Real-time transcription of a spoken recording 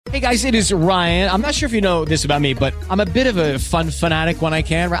Hey guys, it is Ryan. I'm not sure if you know this about me, but I'm a bit of a fun fanatic when I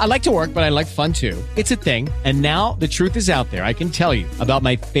can. I like to work, but I like fun too. It's a thing. And now the truth is out there. I can tell you about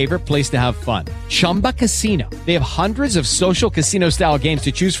my favorite place to have fun. Chumba Casino. They have hundreds of social casino style games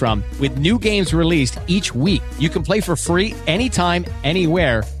to choose from with new games released each week. You can play for free anytime,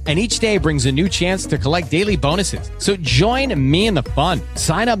 anywhere. And each day brings a new chance to collect daily bonuses. So join me in the fun.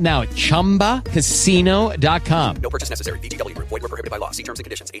 Sign up now at ChumbaCasino.com. No purchase necessary. VGW. Void where prohibited by law. See terms and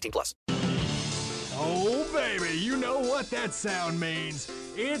conditions. 18+. Oh, baby, you know what that sound means.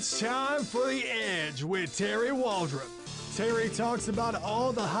 It's time for The Edge with Terry Waldrop. Terry talks about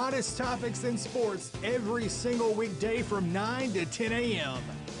all the hottest topics in sports every single weekday from 9 to 10 a.m.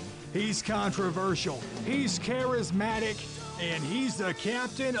 He's controversial, he's charismatic, and he's the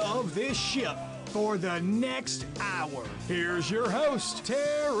captain of this ship for the next hour. Here's your host,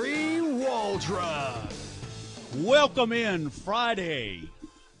 Terry Waldrop. Welcome in Friday,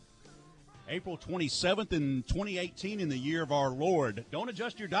 April 27th in 2018 in the year of our Lord. Don't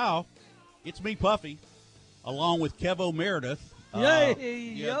adjust your dial. It's me, Puffy, along with Kevo Meredith.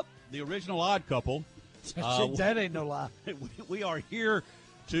 Yay, yep. The original odd couple. That ain't no lie. We are here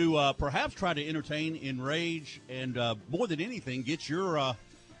to perhaps try to entertain, enrage, and more than anything, get your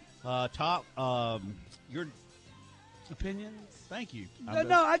top your opinions. Thank you.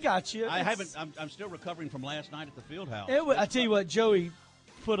 No, I got you. I'm still recovering from last night at the field house. I tell you what, Joey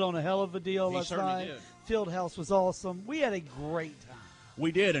put on a hell of a deal last night. Did. Field house was awesome. We had a great time.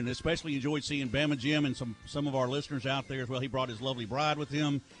 We did, and especially enjoyed seeing Bama Jim and some of our listeners out there as well. He brought his lovely bride with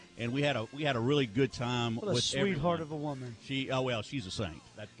him, and we had a really good time. What a with sweetheart everyone. of a woman. She's a saint.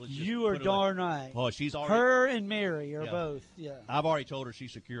 You are darn right. Oh, she's already. Her and Mary are both. Yeah. I've already told her she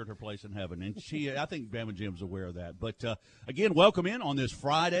secured her place in heaven, and I think Bama Jim's aware of that. But again, welcome in on this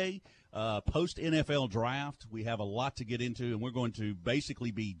Friday. Post NFL draft, we have a lot to get into, and we're going to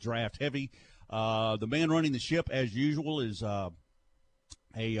basically be draft heavy. The man running the ship, as usual, is a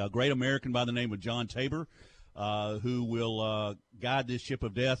great American by the name of John Tabor, who will guide this ship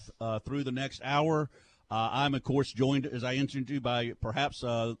of death through the next hour. I'm, of course, joined, as I introduced you, by perhaps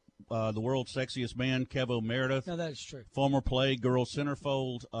the world's sexiest man, Kevo Meredith. No, that's true. Former Playgirl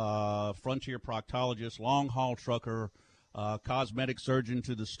centerfold, frontier proctologist, long-haul trucker, cosmetic surgeon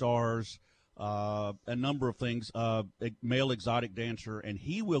to the stars, a number of things, male exotic dancer, and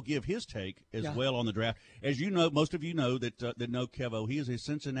he will give his take as well on the draft. As you know, most of you know that know Kevo, he is a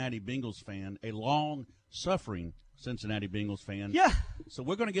Cincinnati Bengals fan, a long-suffering Cincinnati Bengals fan. Yeah. So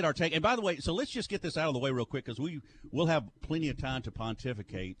we're going to get our take. And by the way, so let's just get this out of the way real quick because we'll have plenty of time to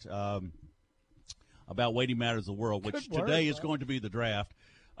pontificate about weighty matters of the world, which today is going to be the draft.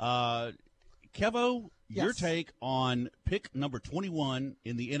 Kevo, your take on pick number 21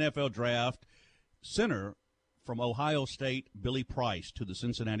 in the NFL draft, center from Ohio State, Billy Price, to the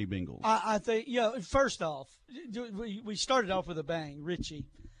Cincinnati Bengals. I think, first off, we started off with a bang, Richie.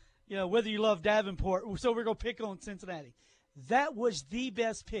 Whether you love Davenport, so we're going to pick on Cincinnati. That was the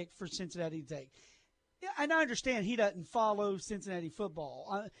best pick for Cincinnati to take. Yeah, and I understand he doesn't follow Cincinnati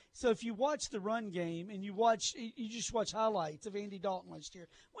football. So if you watch the run game and you just watch highlights of Andy Dalton last year,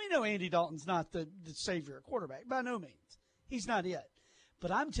 we know Andy Dalton's not the savior of quarterback. By no means. He's not it.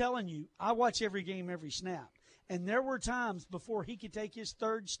 But I'm telling you, I watch every game, every snap. And there were times before he could take his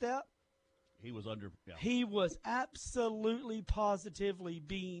third step, he was under. Yeah. He was absolutely positively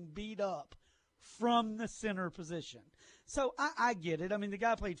being beat up from the center position. So I get it. I mean, the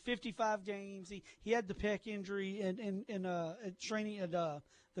guy played 55 games. He had the pec injury in training at the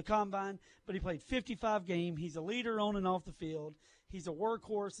combine, but he played 55 games. He's a leader on and off the field. He's a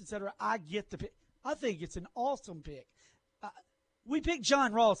workhorse, etc. I get the pick. I think it's an awesome pick. We picked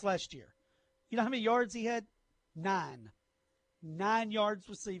John Ross last year. You know how many yards he had? 9. 9 yards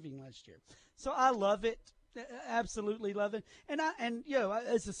receiving last year. So I love it. Absolutely love it. And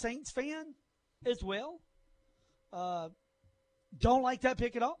as a Saints fan as well, don't like that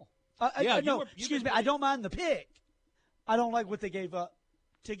pick at all. I don't mind the pick. I don't like what they gave up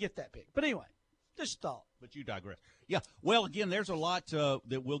to get that pick. But anyway, just thought. But you digress. Yeah. Well, again, there's a lot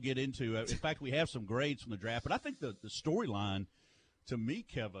that we'll get into. In fact, we have some grades from the draft. But I think the storyline to me,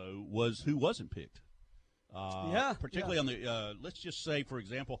 Kevo, was who wasn't picked. Particularly on the let's just say, for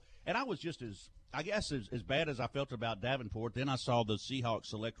example, and I was just as bad as I felt about Davenport. Then I saw the Seahawks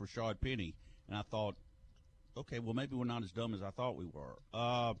select Rashad Penny, and I thought, okay, well, maybe we're not as dumb as I thought we were.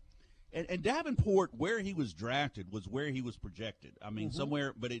 And Davenport, where he was drafted, was where he was projected. I mean,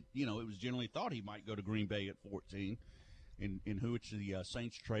 somewhere, but it was generally thought he might go to Green Bay at 14, in which the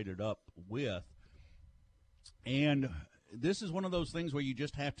Saints traded up with. And this is one of those things where you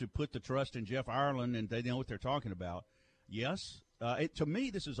just have to put the trust in Jeff Ireland, and they know what they're talking about. Yes, To me,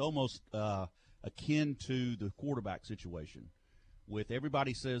 this is almost akin to the quarterback situation. With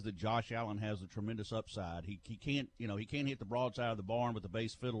everybody says that Josh Allen has a tremendous upside. He can't hit the broadside of the barn with the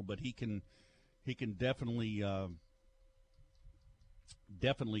bass fiddle, but he can definitely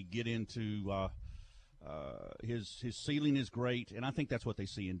get into his ceiling is great, and I think that's what they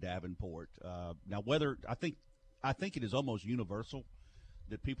see in Davenport. Now, whether I think it is almost universal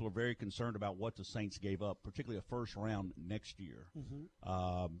that people are very concerned about what the Saints gave up, particularly a first round next year.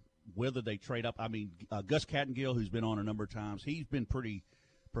 Whether they trade up, I mean, Gus Cattingill, who's been on a number of times, he's been pretty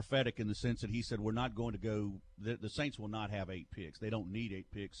prophetic in the sense that he said we're not going to go. The Saints will not have 8 picks. They don't need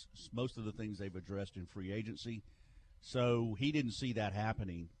 8 picks. Most of the things they've addressed in free agency, so he didn't see that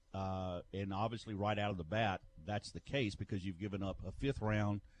happening. And obviously, right out of the bat, that's the case because you've given up a 5th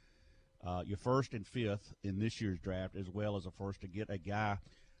round, your 1st and 5th in this year's draft, as well as a 1st to get a guy.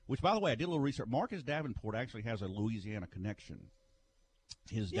 Which, by the way, I did a little research. Marcus Davenport actually has a Louisiana connection.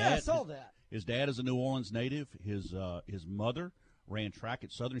 His dad, I saw that. His dad is a New Orleans native. His mother ran track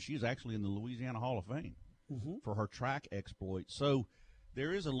at Southern. She is actually in the Louisiana Hall of Fame for her track exploits. So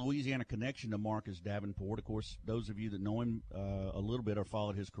there is a Louisiana connection to Marcus Davenport. Of course, those of you that know him a little bit or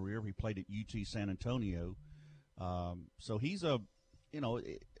followed his career, he played at UT San Antonio. So he's a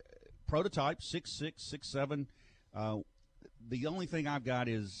prototype, 6'6", 6'7". The only thing I've got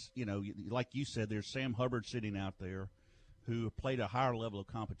is, like you said, there's Sam Hubbard sitting out there, who played a higher level of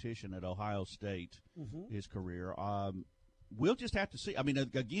competition at Ohio State his career. We'll just have to see. I mean,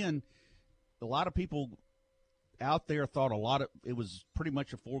 again, a lot of people out there thought it was pretty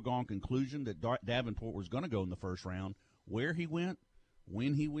much a foregone conclusion that Davenport was going to go in the first round. Where he went,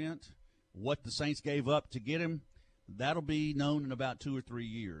 when he went, what the Saints gave up to get him, that'll be known in about 2 or 3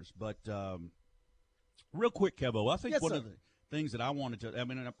 years. But real quick, Kevo, I think one of the things that I wanted to – I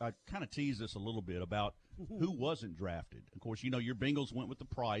mean, I kind of teased this a little bit about who wasn't drafted. Of course, your Bengals went with the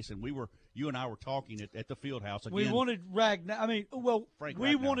Price, and you and I were talking at the field house again. We wanted Ragnow. I mean, Frank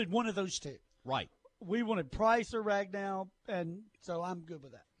we Ragnow. wanted one of those two. Right. We wanted Price or Ragnow, and so I'm good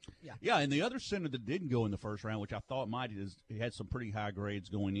with that. Yeah. Yeah, and the other center that didn't go in the first round, which I thought he had some pretty high grades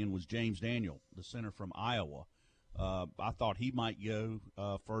going in, was James Daniel, the center from Iowa. I thought he might go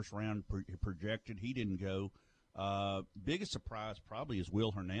first round projected. He didn't go. Biggest surprise probably is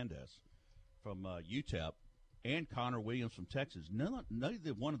Will Hernandez from UTEP and Connor Williams from Texas.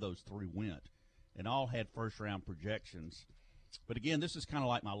 Neither one of those 3 went, and all had first-round projections. But, again, this is kind of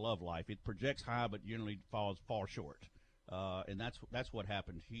like my love life. It projects high but generally falls far short, and that's what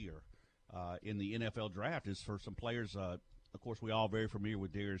happened here in the NFL draft is for some players. Of course, we all very familiar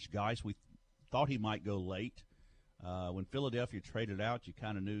with Darius Geis. We thought he might go late. When Philadelphia traded out, you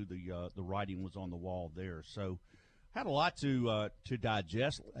kind of knew the writing was on the wall there. So had a lot to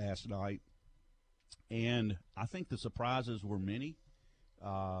digest last night, and I think the surprises were many.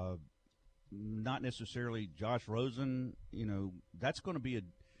 Not necessarily Josh Rosen. That's going to be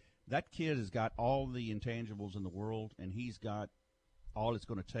that kid has got all the intangibles in the world, and he's got all it's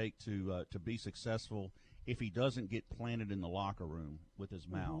going to take to be successful if he doesn't get planted in the locker room with his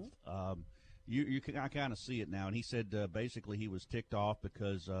mouth. I kind of see it now. And he said basically he was ticked off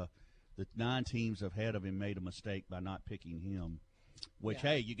because the 9 teams ahead of him made a mistake by not picking him, which,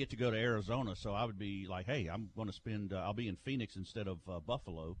 hey, you get to go to Arizona. So I would be like, hey, I'm going to I'll be in Phoenix instead of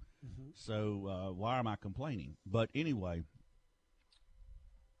Buffalo. So why am I complaining? But anyway,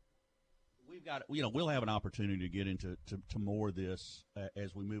 we've got, we'll have an opportunity to get into more of this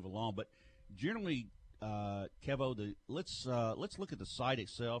as we move along. But generally, Kevo, let's look at the site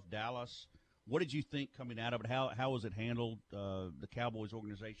itself, Dallas. What did you think coming out of it? How was it handled? The Cowboys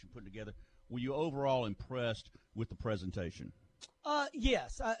organization put together. Were you overall impressed with the presentation?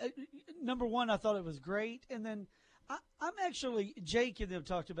 Yes. Number one, I thought it was great, and then I'm actually Jake and them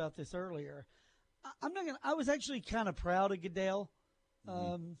talked about this earlier. I was actually kind of proud of Goodell.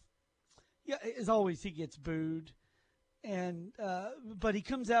 Yeah, as always, he gets booed, and but he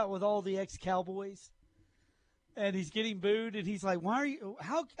comes out with all the ex-Cowboys. And he's getting booed, and he's like, why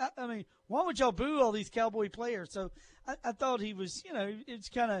would y'all boo all these Cowboy players? So I thought he was, it's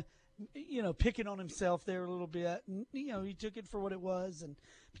kind of, picking on himself there a little bit. And, he took it for what it was.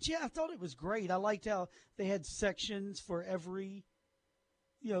 But, yeah, I thought it was great. I liked how they had sections for every,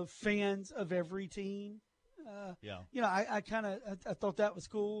 fans of every team. I thought that was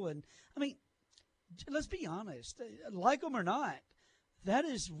cool. And, I mean, let's be honest. Like them or not, that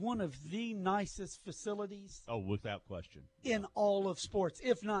is one of the nicest facilities. Oh, without question. In all of sports,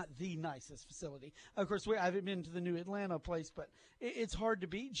 if not the nicest facility. Of course, I haven't been to the new Atlanta place, but it's hard to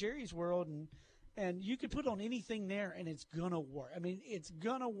beat Jerry's World, and you could put on anything there, and it's going to work. I mean, it's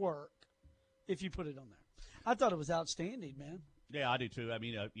going to work if you put it on there. I thought it was outstanding, man. Yeah, I do too. I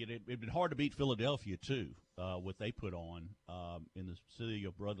mean, it'd been hard to beat Philadelphia too, what they put on in the city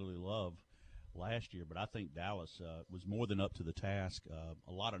of brotherly love last year. But I think Dallas was more than up to the task.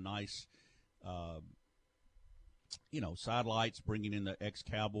 A lot of nice, sidelights, bringing in the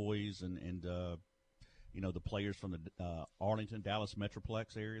ex-Cowboys and the players from the Arlington, Dallas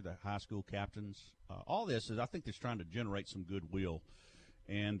Metroplex area, the high school captains. All this is, I think, that's trying to generate some goodwill,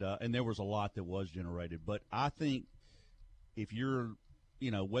 and there was a lot that was generated. But I think if you're,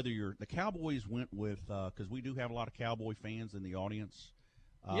 whether you're the Cowboys went with because we do have a lot of Cowboy fans in the audience.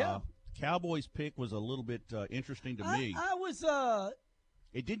 Yeah. Cowboys pick was a little bit interesting to me. I was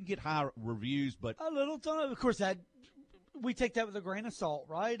It didn't get high reviews, but a little ton. Of course, we take that with a grain of salt,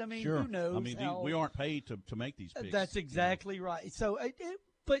 right? I mean, sure. Who knows? I mean, we aren't paid to make these picks. That's exactly right. So,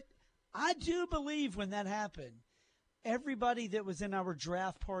 but I do believe when that happened, everybody that was in our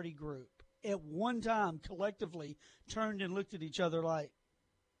draft party group at one time collectively turned and looked at each other like,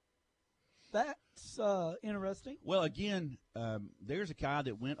 that's interesting. Well, again, there's a guy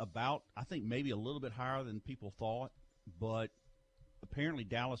that went about, I think, maybe a little bit higher than people thought, but apparently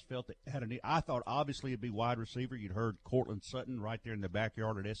Dallas felt that had a need. I thought obviously it'd be wide receiver. You'd heard Cortland Sutton right there in the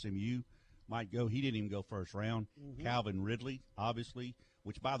backyard at SMU might go. He didn't even go first round. Mm-hmm. Calvin Ridley, obviously,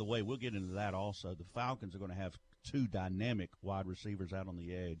 which, by the way, we'll get into that also. The Falcons are going to have two dynamic wide receivers out on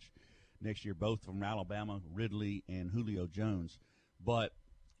the edge next year, both from Alabama, Ridley and Julio Jones. But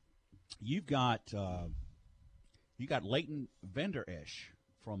you've got Leighton Vander Esch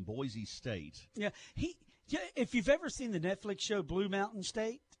from Boise State. Yeah, if you've ever seen the Netflix show Blue Mountain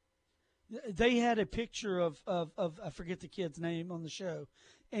State, they had a picture of I forget the kid's name on the show,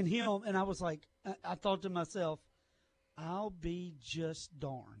 and him, and I was like, I thought to myself, I'll be just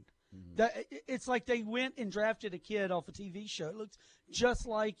darned. Mm-hmm. It's like they went and drafted a kid off a TV show. It looks just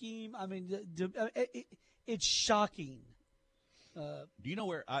like him. I mean, it's shocking. Do you know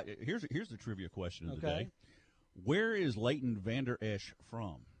where? Here's the trivia question of the day. Where is Leighton Vander Esch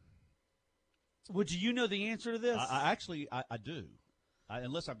from? Well, do you know the answer to this? I do.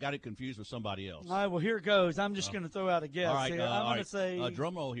 Unless I've got it confused with somebody else. All right, well, here it goes. I'm just going to throw out a guess. All right, here. I'm going to say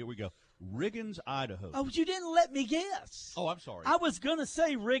drum roll, here we go. Riggins, Idaho. Oh, you didn't let me guess. Oh, I'm sorry. I was going to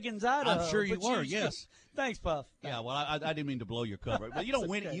say Riggins, Idaho. I'm sure you were, yes. Thanks, Puff. Yeah, well, I didn't mean to blow your cover. But you don't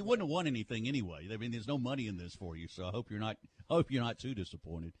win. Okay. You wouldn't have won anything anyway. I mean, there's no money in this for you, so I hope you're not too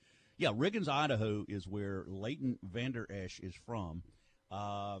disappointed. Yeah, Riggins, Idaho is where Leighton Vander Esch is from.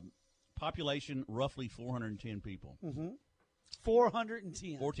 Population roughly 410 people. Mm-hmm.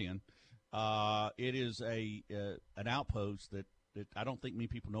 410. 410. It is an outpost that I don't think many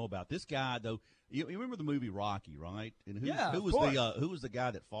people know about. This guy, though, you remember the movie Rocky, right? And who was the guy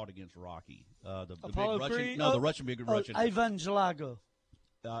that fought against Rocky? The big Russian? Creed? No, the Russian big Russian. Ivan Drago.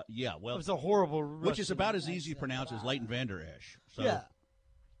 Yeah, well, it was a horrible Russian which is about as easy to pronounce as Leighton Vander Esch. So, yeah.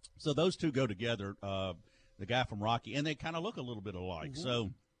 So those two go together. The guy from Rocky, and they kind of look a little bit alike. Mm-hmm.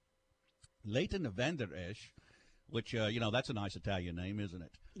 So Leighton Vander Esch, which that's a nice Italian name, isn't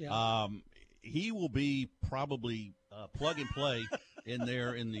it? Yeah. He will be probably plug and play in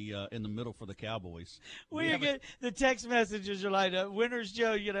there in the middle for the Cowboys. The text messages are like, Winners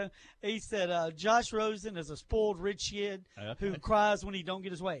Joe, he said Josh Rosen is a spoiled rich kid who cries when he don't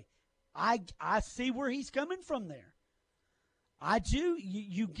get his way. I see where he's coming from there. I do.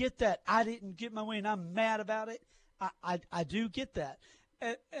 You get that. I didn't get my way, and I'm mad about it. I do get that.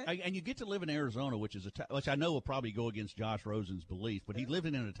 And you get to live in Arizona, which I know will probably go against Josh Rosen's belief, but he lived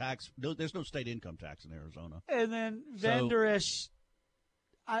in a tax. There's no state income tax in Arizona. And then Vander Esch,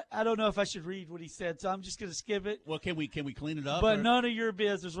 I don't know if I should read what he said, so I'm just going to skip it. Well, can we clean it up? But none of your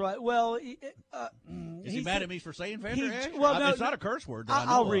business, right? Well, is he mad at me for saying Vander Esch? Well, no, it's not a curse word.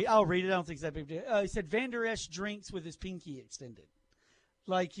 I'll read it. I don't think it's that big deal. He said Vander Esch drinks with his pinky extended,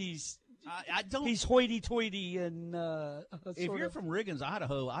 like he's. He's hoity-toity and. If you're from Riggins,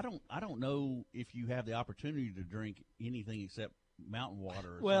 Idaho, I don't know if you have the opportunity to drink anything except mountain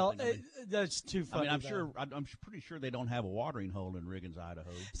water. Or something. That's too funny. I mean, I'm pretty sure they don't have a watering hole in Riggins, Idaho.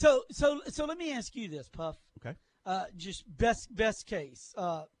 So let me ask you this, Puff. Okay. Just best case.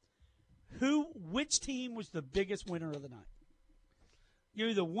 Which team was the biggest winner of the night?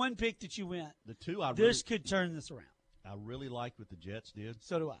 You're the one pick that you went. The two could turn this around. I really liked what the Jets did.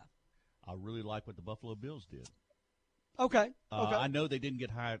 So do I. I really like what the Buffalo Bills did. Okay. I know they didn't get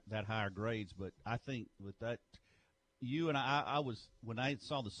higher grades, but I think with that, you and I was when I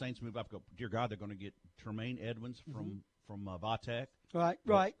saw the Saints move up. I go, dear God, they're going to get Tremaine Edmonds from Vatek.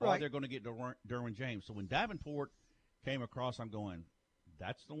 Right. Or they're going to get Derwin James. So when Davenport came across, I'm going,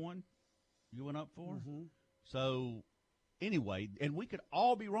 that's the one you went up for. Mm-hmm. So Anyway, and we could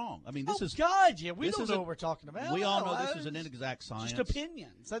all be wrong. I mean, this is God, yeah, we don't know what we're talking about. We all know this is an inexact science. Just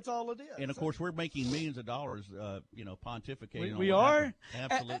opinions. That's all it is. And of course, we're making millions of dollars, pontificating. We on what are.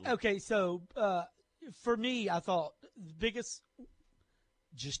 happened. Absolutely. Okay, so for me, I thought the biggest,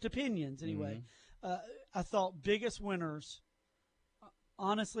 just opinions anyway. I thought biggest winners,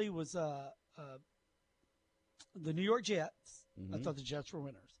 honestly, was the New York Jets. I thought the Jets were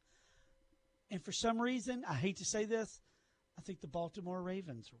winners. And for some reason, I hate to say this, I think the Baltimore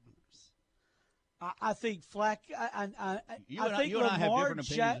Ravens were winners. I think You and I have different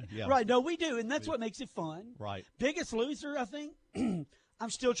opinions. Yeah. Right, no, we do, and that's what makes it fun. Right. Biggest loser, I think, I'm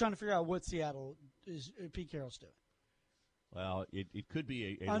still trying to figure out what Seattle is Pete Carroll's doing. Well, it could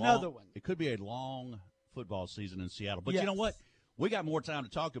be another one. It could be a long football season in Seattle. But you know what? We got more time to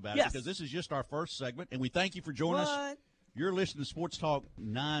talk about it because this is just our first segment, and we thank you for joining us. You're listening to Sports Talk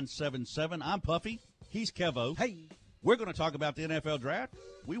 977. I'm Puffy. He's Kevo. Hey. We're going to talk about the NFL draft.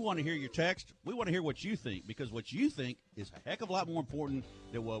 We want to hear your text. We want to hear what you think because what you think is a heck of a lot more important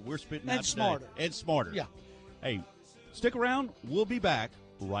than what we're spitting out today. And smarter. Yeah. Hey, stick around. We'll be back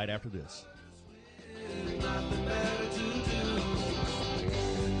right after this.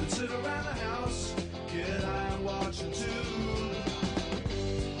 Sit around the house, get high and watch a tube.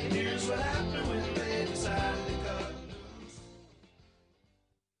 And here's what happened when they decided to cut loose.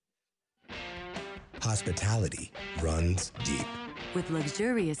 Hospitality runs deep. With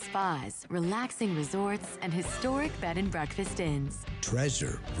luxurious spas, relaxing resorts, and historic bed and breakfast inns.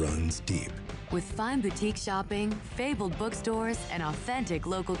 Treasure runs deep. With fine boutique shopping, fabled bookstores, and authentic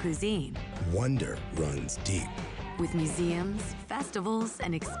local cuisine. Wonder runs deep. With museums, festivals,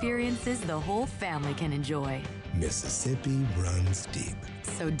 and experiences the whole family can enjoy. Mississippi runs deep.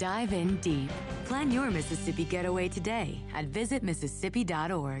 So dive in deep. Plan your Mississippi getaway today at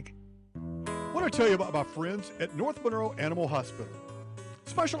visitmississippi.org. I want to tell you about my friends at North Monroe Animal Hospital.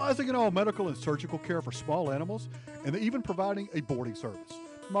 Specializing in all medical and surgical care for small animals, and even providing a boarding service.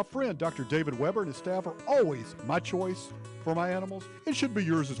 My friend Dr. David Weber and his staff are always my choice for my animals. It should be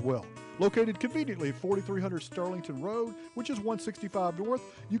yours as well. Located conveniently at 4300 Sterlington Road, which is 165 North.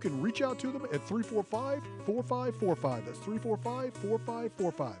 You can reach out to them at 345-4545. That's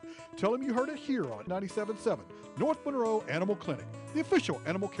 345-4545. Tell them you heard it here on 97.7 North Monroe Animal Clinic, the official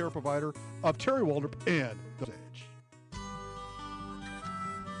animal care provider of Terry Waldrop and The Edge.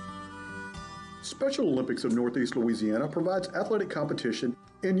 Special Olympics of Northeast Louisiana provides athletic competition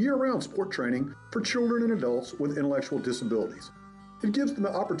and year-round sport training for children and adults with intellectual disabilities. It gives them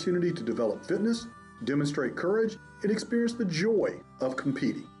the opportunity to develop fitness, demonstrate courage, and experience the joy of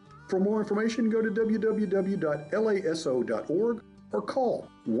competing. For more information, go to www.laso.org or call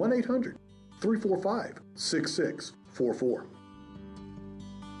 1-800-345-6644.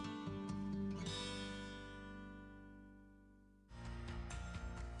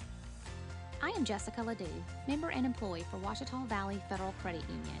 I am Jessica Ledoux, member and employee for Ouachita Valley Federal Credit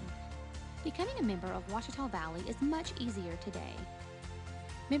Union. Becoming a member of Ouachita Valley is much easier today.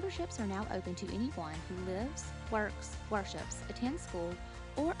 Memberships are now open to anyone who lives, works, worships, attends school,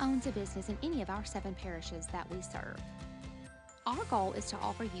 or owns a business in any of our 7 parishes that we serve. Our goal is to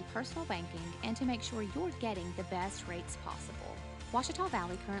offer you personal banking and to make sure you're getting the best rates possible. Ouachita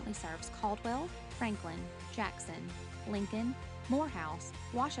Valley currently serves Caldwell, Franklin, Jackson, Lincoln, Morehouse,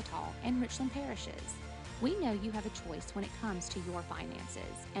 Ouachita, and Richland parishes. We know you have a choice when it comes to your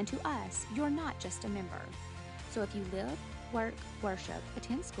finances, and to us, you're not just a member. So if you live, work, worship,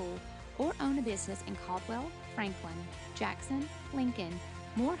 attend school, or own a business in Caldwell, Franklin, Jackson, Lincoln,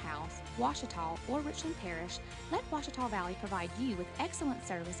 Morehouse, Ouachita, or Richland Parish, let Ouachita Valley provide you with excellent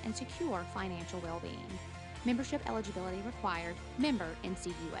service and secure financial well-being. Membership eligibility required. Member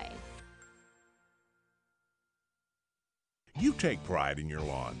NCUA. You take pride in your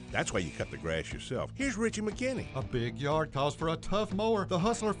lawn. That's why you cut the grass yourself. Here's Richie McKinney. A big yard calls for a tough mower. The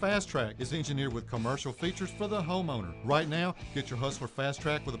Hustler Fast Track is engineered with commercial features for the homeowner. Right now, get your Hustler Fast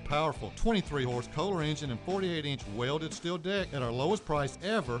Track with a powerful 23-horse Kohler engine and 48-inch welded steel deck at our lowest price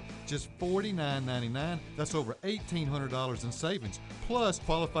ever, just $49.99. That's over $1,800 in savings. Plus,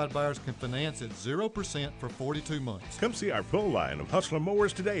 qualified buyers can finance at 0% for 42 months. Come see our full line of Hustler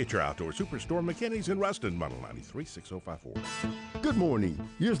mowers today at your outdoor superstore, McKinney's in Ruston, Model 936054. Good morning.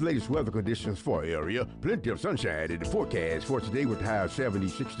 Here's the latest weather conditions for our area. Plenty of sunshine in the forecast for today with a high of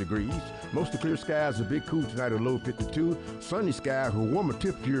 76 degrees. Mostly clear skies, a bit cool tonight, a low 52. Sunny skies with warmer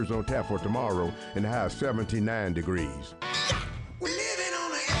temperatures on tap for tomorrow and a high of 79 degrees.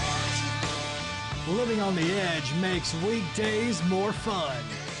 Living on the edge makes weekdays more fun,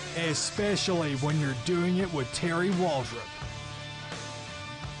 especially when you're doing it with Terry Waldrop.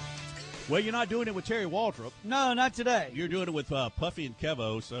 Well, you're not doing it with Terry Waldrop. No, not today. You're doing it with Puffy and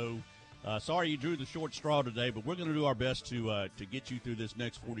Kevo. So sorry you drew the short straw today, but we're going to do our best to get you through this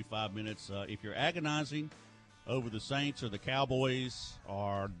next 45 minutes. If you're agonizing over the Saints or the Cowboys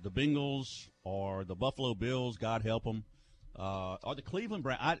or the Bengals or the Buffalo Bills, God help them, or the Cleveland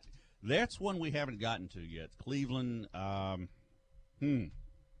Browns, that's one we haven't gotten to yet. Cleveland, I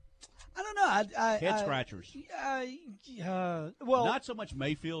don't know. head scratchers. Well, not so much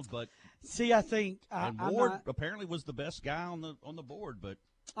Mayfield, but see, I think and Ward apparently was the best guy on the board, but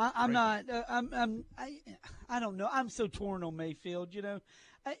I'm not. I don't know. I'm so torn on Mayfield. You know,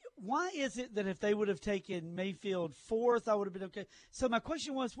 why is it that if they would have taken Mayfield fourth, I would have been okay? So my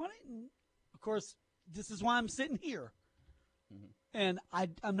question was, why didn't? Of course, this is why I'm sitting here, and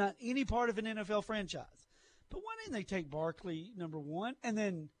I'm not any part of an NFL franchise. But why didn't they take Barkley number one and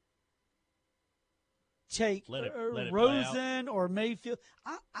then take let it Rosen or Mayfield?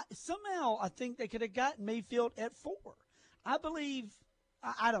 Somehow I think they could have gotten Mayfield at 4. I believe.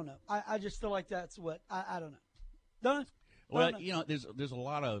 I don't know. I just feel like that's what I don't know. Don't well, know. you know, there's a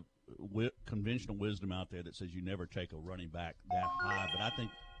lot of conventional wisdom out there that says you never take a running back that high. But I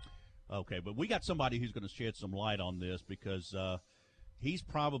think but we got somebody who's going to shed some light on this because he's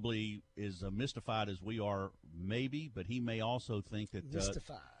probably as mystified as we are, maybe, but he may also think that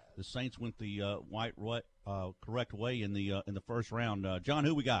the Saints went the correct way in the first round. John,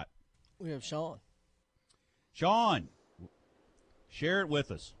 who we got? We have Sean. Sean, share it with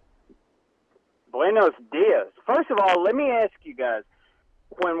us. Buenos dias. First of all, let me ask you guys,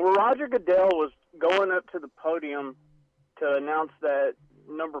 when Roger Goodell was going up to the podium to announce that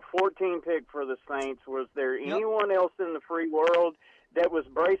number 14 pick for the Saints, was there anyone else in the free world that was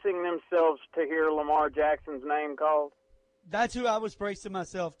bracing themselves to hear Lamar Jackson's name called? That's who I was bracing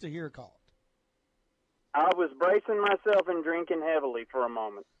myself to hear called. I was bracing myself and drinking heavily for a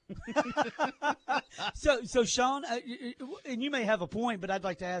moment. So Sean, and you may have a point, but I'd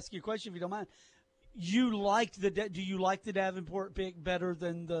like to ask you a question if you don't mind. Do you like the Davenport pick better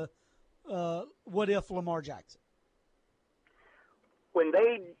than the what if Lamar Jackson? When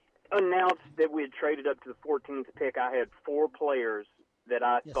they announced that we had traded up to the 14th pick, I had 4 players that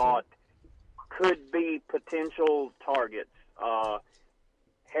I thought could be potential targets.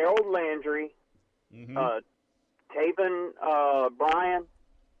 Harold Landry, Taven Bryan,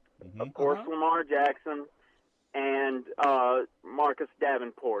 of course Lamar Jackson, and Marcus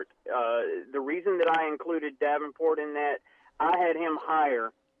Davenport. The reason that I included Davenport in that, I had him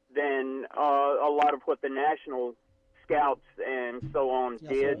higher than a lot of what the national scouts and so on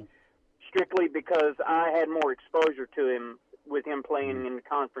did, strictly because I had more exposure to him with him playing in the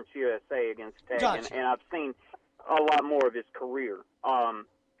Conference USA against Tech, and I've seen a lot more of his career. I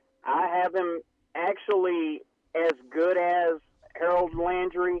have him actually as good as Harold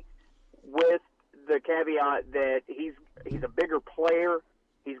Landry, with the caveat that he's a bigger player.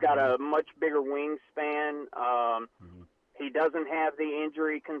 He's got a much bigger wingspan. He doesn't have the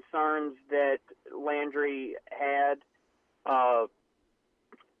injury concerns that Landry had.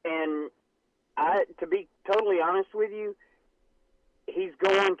 And to be totally honest with you, he's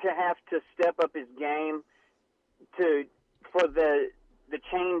going to have to step up his game for the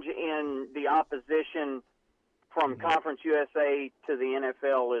change in the opposition from Conference USA to the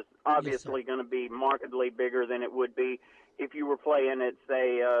NFL is obviously going to be markedly bigger than it would be if you were playing at,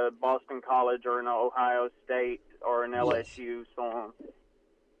 say, Boston College or an Ohio State or an LSU, so on.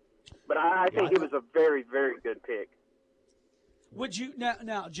 But I think it was a very, very good pick. Would you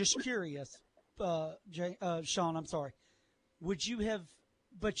now? Just curious, Sean. I'm sorry. Would you have?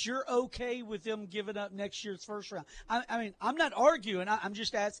 But you're okay with them giving up next year's first round? I mean, I'm not arguing. I'm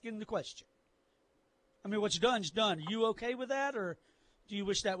just asking the question. I mean, what's done's done. Are you okay with that, or do you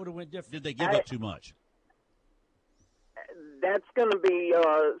wish that would have went different? Did they give up too much? That's going to be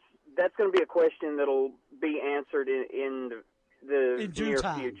a question that'll be answered in the near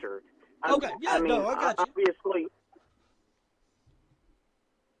future. Okay, I got you.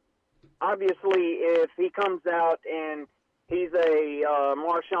 Obviously, if he comes out and he's a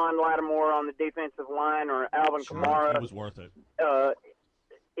Marshawn Lattimore on the defensive line or Alvin Kamara, it was worth it.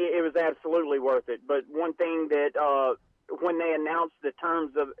 It was absolutely worth it. But one thing that when they announced the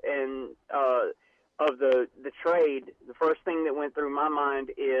terms of the trade, the first thing that went through my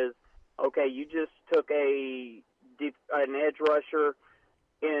mind is, okay, you just took an edge rusher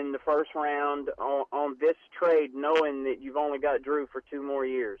in the first round on this trade, knowing that you've only got Drew for 2 more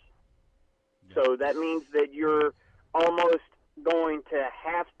years. So that means that you're almost going to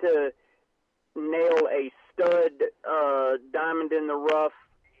have to nail a stud diamond in the rough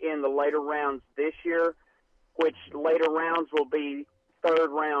in the later rounds this year, which later rounds will be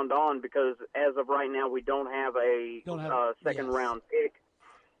third round on, because as of right now we don't have a second round pick.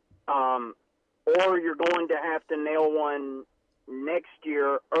 Or you're going to have to nail one next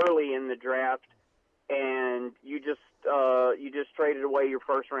year early in the draft, and you just traded away your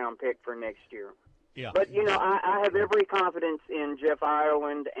first round pick for next year. Yeah. But I have every confidence in Jeff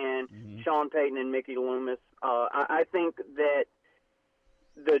Ireland and Sean Payton and Mickey Loomis. I think that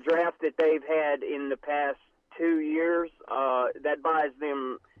the draft that they've had in the past 2 years, that buys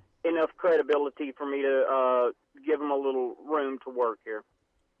them enough credibility for me to give them a little room to work here.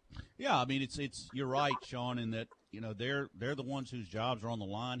 Yeah, I mean, it's you're right, Sean, in that they're the ones whose jobs are on the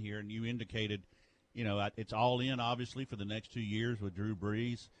line here, and you indicated, it's all in obviously for the next 2 years with Drew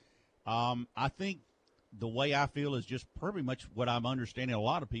Brees. I think the way I feel is just pretty much what I'm understanding. A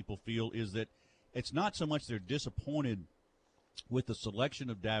lot of people feel is that it's not so much they're disappointed with the selection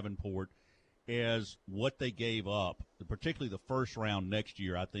of Davenport as what they gave up, particularly the first round next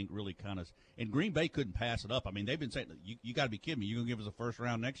year. I think really kind of, and Green Bay couldn't pass it up. I mean, they've been saying, you got to be kidding me. You're going to give us a first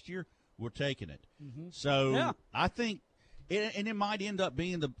round next year? We're taking it. So I think, and it might end up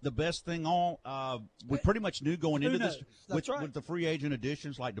being the best thing we pretty much knew going into this with the free agent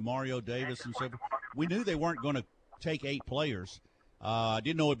additions like DeMario Davis and so forth. We knew they weren't going to take 8 players. I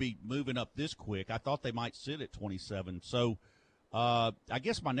didn't know it'd be moving up this quick. I thought they might sit at 27. So I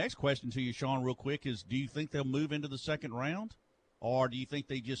guess my next question to you, Sean, real quick, is do you think they'll move into the second round, or do you think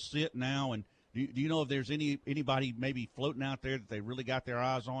they just sit now? And do you know if there's anybody maybe floating out there that they really got their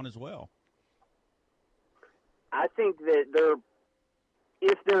eyes on as well? I think that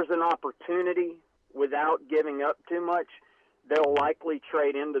if there's an opportunity without giving up too much, they'll likely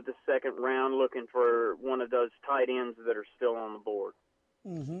trade into the second round looking for one of those tight ends that are still on the board.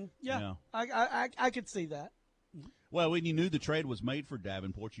 Yeah. I could see that. Well, when you knew the trade was made for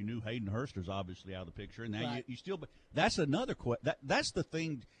Davenport, you knew Hayden Hurster's obviously out of the picture, and now you still. That's another that's the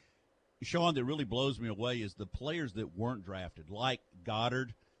thing, Sean, that really blows me away is the players that weren't drafted, like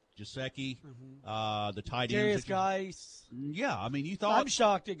Goddard, Gesicki, the tight ends. Darius Geis. Yeah, I mean, you thought. I'm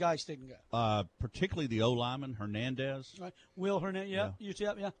shocked that Geis didn't go. Particularly the O lineman Hernandez. Right. Will Hernandez.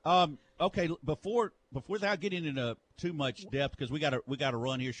 Yeah. Okay. Before without getting into too much depth, because we got to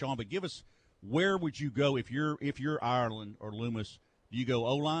run here, Sean. But give us, where would you go if you're Ireland or Loomis? Do you go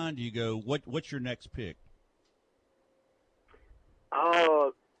O line? Do you go what's your next pick?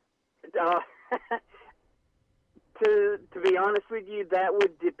 To be honest with you, that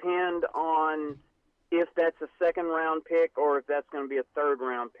would depend on if that's a second round pick or if that's going to be a third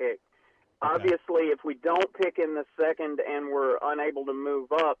round pick. Okay. Obviously, if we don't pick in the second and we're unable to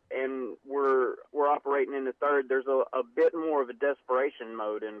move up and we're operating in the third, there's a bit more of a desperation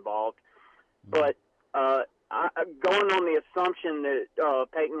mode involved. But going on the assumption that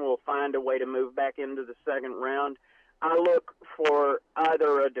Peyton will find a way to move back into the second round, I look for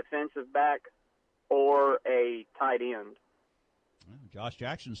either a defensive back or a tight end. Josh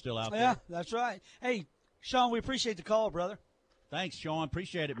Jackson's still out there. Yeah, that's right. Hey, Sean, we appreciate the call, brother. Thanks, Sean.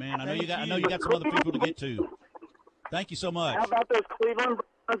 Appreciate it, man. I know you got some other people to get to. Thank you so much. How about those Cleveland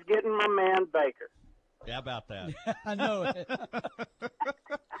Browns getting my man Baker? Yeah, about that. I know it.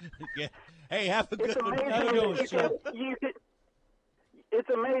 Yeah. Hey, have a good one. It's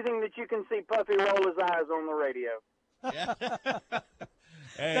amazing that you can see Puffy roll his eyes on the radio. Yeah.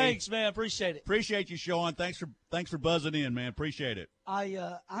 Hey, thanks, man. Appreciate it. Appreciate you, Sean. Thanks for buzzing in, man. Appreciate it. I'm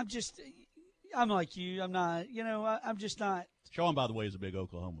like you. I'm not. I'm just not. Sean, by the way, is a big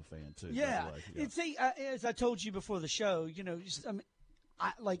Oklahoma fan too. Yeah. See, as I told you before the show,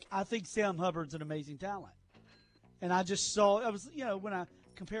 I think Sam Hubbard's an amazing talent, and I just saw. I was, when I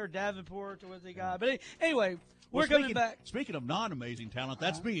compared Davenport to what they got. But anyway. We're coming back. Speaking of non-amazing talent,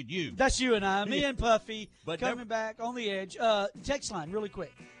 that's me and you. That's you and I. Me and Puffy coming back on the edge. Text line really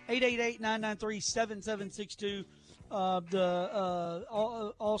quick. 888-993-7762. The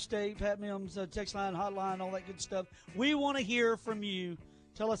Allstate, Pat Mims text line, hotline, all that good stuff. We want to hear from you.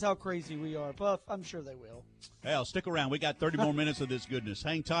 Tell us how crazy we are. Puff, I'm sure they will. Hell, stick around. We got 30 more minutes of this goodness.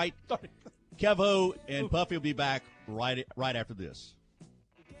 Hang tight. Kevo and Puffy will be back right after this.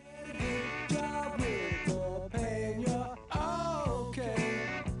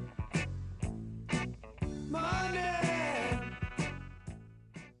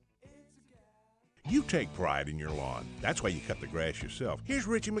 You take pride in your lawn. That's why you cut the grass yourself. Here's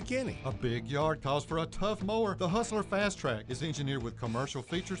Richie McKinney. A big yard calls for a tough mower. The Hustler Fast Track is engineered with commercial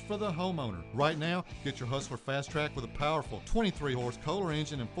features for the homeowner. Right now, get your Hustler Fast Track with a powerful 23-horse Kohler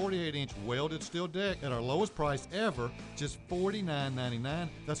engine and 48-inch welded steel deck at our lowest price ever, just $49.99.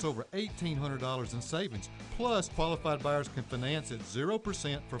 That's over $1,800 in savings. Plus, qualified buyers can finance at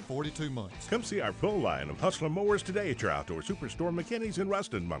 0% for 42 months. Come see our full line of Hustler mowers today at your outdoor superstore, McKinney's in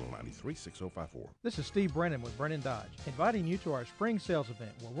Ruston, Model 93 6054. This is Steve Brennan with Brennan Dodge, inviting you to our spring sales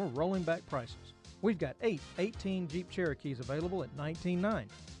event where we're rolling back prices. We've got 18 Jeep Cherokees available at $19,900.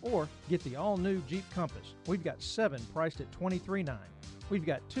 Or get the all-new Jeep Compass. We've got 7 priced at $23,900. We've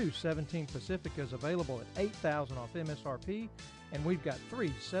got 2 17 Pacificas available at $8,000 off MSRP. And we've got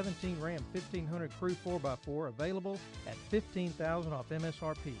 3 17 Ram 1500 Crew 4x4 available at $15,000 off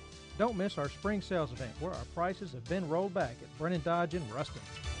MSRP. Don't miss our spring sales event where our prices have been rolled back at Brennan Dodge in Ruston.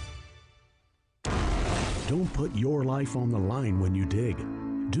 Don't put your life on the line when you dig.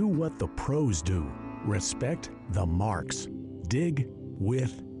 Do what the pros do. Respect the marks. Dig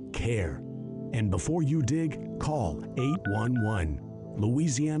with care. And before you dig, call 811.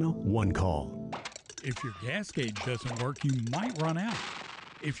 Louisiana One Call. If your gas gauge doesn't work, you might run out.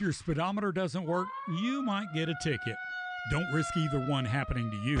 If your speedometer doesn't work, you might get a ticket. Don't risk either one happening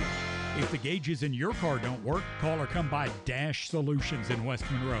to you. If the gauges in your car don't work, call or come by Dash Solutions in West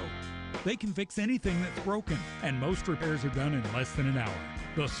Monroe. They can fix anything that's broken, and most repairs are done in less than an hour.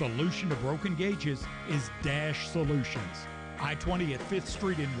 The solution to broken gauges is Dash Solutions. I-20 at 5th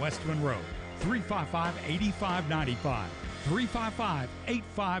Street in West Monroe. 355-8595.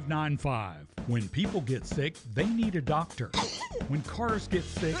 355-8595. When people get sick, they need a doctor. When cars get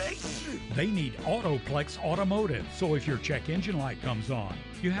sick, they need Autoplex Automotive. So if your check engine light comes on,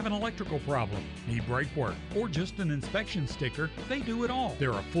 you have an electrical problem, need brake work, or just an inspection sticker, they do it all. They're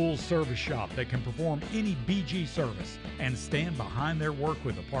a full service shop that can perform any BG service and stand behind their work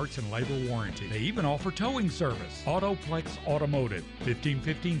with a parts and labor warranty. They even offer towing service. Autoplex Automotive,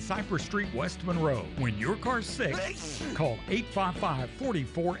 1515 Cypress Street, West Monroe. When your car's sick, call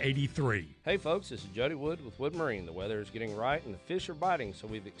 855-4483. Hey folks, this is Jody Wood with Wood Marine. The weather is getting right and the fish are biting, so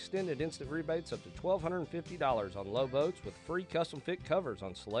we've extended instant rebates up to $1,250 on low boats with free custom fit covers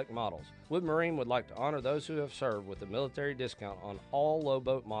on select models. Wood Marine would like to honor those who have served with a military discount on all low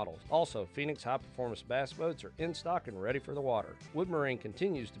boat models. Also, Phoenix high performance bass boats are in stock and ready for the water. Wood Marine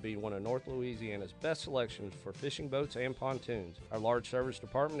continues to be one of North Louisiana's best selections for fishing boats and pontoons. Our large service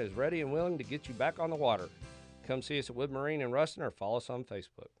department is ready and willing to get you back on the water. Come see us at Wood Marine in Ruston or follow us on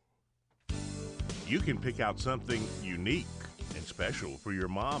Facebook. You can pick out something unique and special for your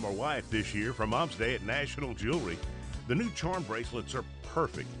mom or wife this year for Mom's Day at National Jewelry. The new charm bracelets are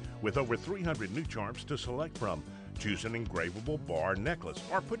perfect with over 300 new charms to select from. Choose an engravable bar necklace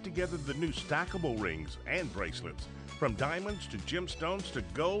or put together the new stackable rings and bracelets. From diamonds to gemstones to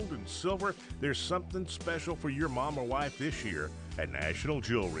gold and silver, there's something special for your mom or wife this year at National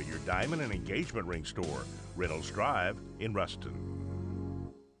Jewelry, your diamond and engagement ring store, Reynolds Drive in Ruston.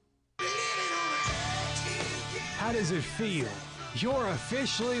 How does it feel? You're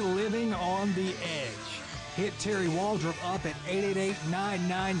officially living on the edge. Hit Terry Waldrop up at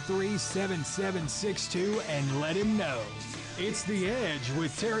 888-993-7762 and let him know. It's The Edge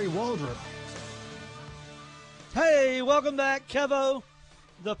with Terry Waldrop. Hey, welcome back, Kevo,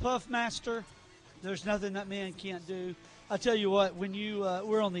 the Puff Master. There's nothing that man can't do. I tell you what, when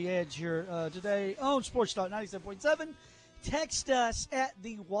we're on the edge here today on Sports Talk 97.7, text us at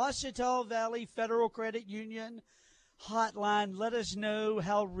the Ouachita Valley Federal Credit Union hotline. Let us know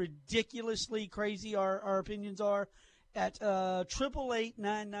how ridiculously crazy our opinions are at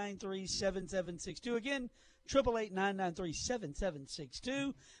 888-993-7762. Again,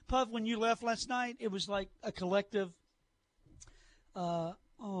 888-993-7762. Puff, when you left last night, it was like a collective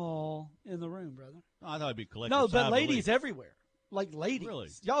in the room, brother. Oh, I thought it'd be collective. No, but ladies everywhere. Like ladies. Really?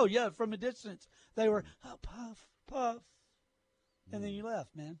 Oh, yeah, from a distance. They were, Puff, Puff. And then you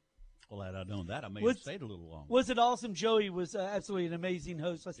left, man. Well, had I known that, I may have stayed a little longer. Was it awesome? Joey was absolutely an amazing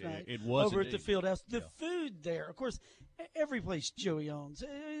host last night. It was over indeed. at the field house. The food there, of course, every place Joey owns,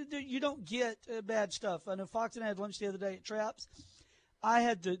 you don't get bad stuff. I know Fox and I had lunch the other day at Traps. I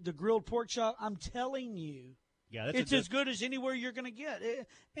had the grilled pork chop. I'm telling you, it's as good as anywhere you're going to get,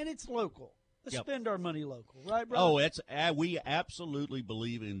 and it's local. Let's spend our money local, right, bro? Oh, we absolutely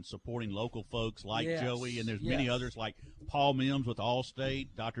believe in supporting local folks like Joey, and there's many others like Paul Mims with Allstate,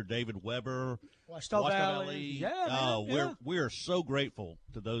 Dr. David Weber, Ouachita Valley. We are so grateful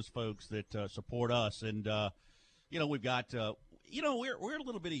to those folks that support us, and we've got we're a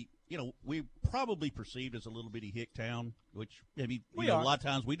little bitty. We're probably perceived as a little bitty hick town, which a lot of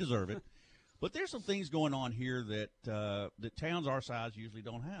times we deserve it. But there's some things going on here that towns our size usually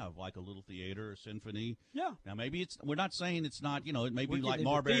don't have, like a little theater, a symphony. Yeah. Now maybe we're not saying it's not. It may be We're like getting into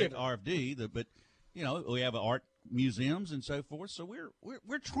Marbury theater. RFD, but we have art museums and so forth. So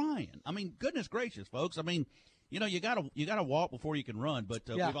we're trying. I mean, goodness gracious, folks. I mean, you gotta walk before you can run. But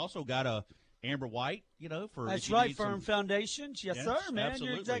we've also got a Amber White. For That's if you right. need Firm some- Foundations. Yes, sir, man. Absolutely.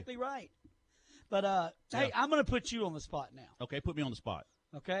 You're exactly right. But hey, I'm going to put you on the spot now. Okay, put me on the spot.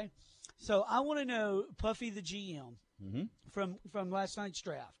 Okay, so I want to know, Puffy the GM Mm-hmm. from last night's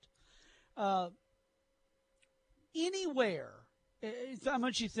draft. Anywhere, it's how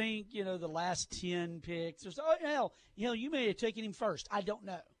much you think? The last 10 picks. Or so, hell, you may have taken him first. I don't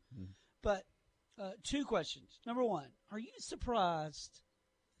know. Mm-hmm. But 2 questions. Number 1, are you surprised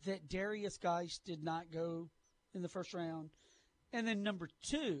that Darius Geist did not go in the first round? And then number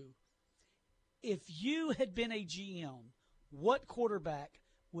 2, if you had been a GM, what quarterback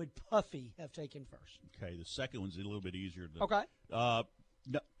would Puffy have taken first? Okay, the second one's a little bit easier. Okay. Let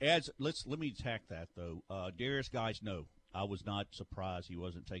me attack that though. Darius Geist, no, I was not surprised he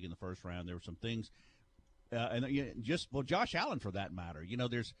wasn't taking the first round. There were some things, Josh Allen for that matter.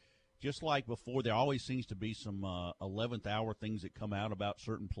 There's just like before, there always seems to be some 11th hour things that come out about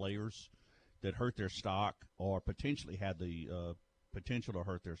certain players that hurt their stock or potentially had the potential to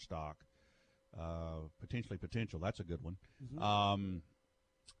hurt their stock. Potential. That's a good one. Mm-hmm.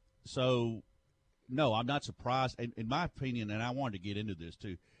 So, no, I'm not surprised. In my opinion, and I wanted to get into this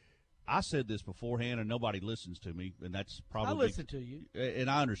too, I said this beforehand, and nobody listens to me, and that's probably I listen to you, and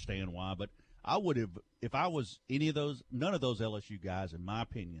I understand why. But I would have, if I was any of those, none of those LSU guys, in my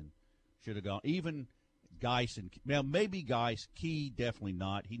opinion, should have gone. Even Geis and maybe Geis, Key definitely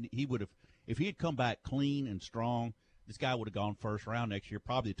not. He would have, if he had come back clean and strong, this guy would have gone first round next year,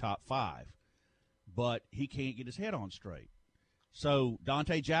 probably top 5. But he can't get his head on straight. So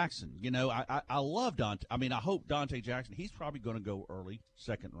Dante Jackson, I love Dante. I mean, I hope Dante Jackson, he's probably going to go early,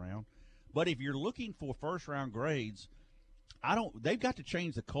 second round. But if you're looking for first round grades, they've got to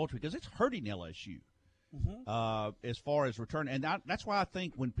change the culture because it's hurting LSU as far as return. And that's why I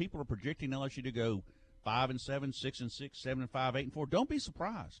think when people are projecting LSU to go 5-7, 6-6, 7-5, 8-4, don't be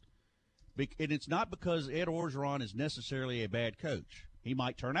surprised. And it's not because Ed Orgeron is necessarily a bad coach. He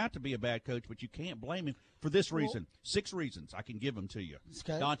might turn out to be a bad coach, but you can't blame him for this reason. 6 reasons. I can give them to you.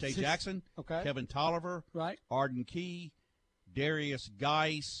 Okay. Dante Jackson, Kevin Tolliver, Arden Key, Darius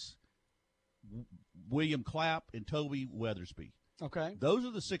Geis, William Clapp, and Toby Weathersby. Okay. Those are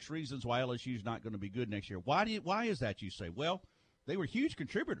the 6 reasons why LSU is not going to be good next year. Why is that, you say? Well, they were huge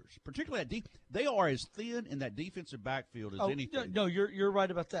contributors, particularly at they are as thin in that defensive backfield as anything. No, you're right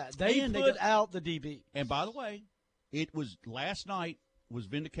about that. They put out the DB. And by the way, it was last night was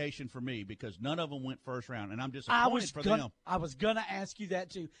vindication for me because none of them went first round, and I'm disappointed for them. I was going to ask you that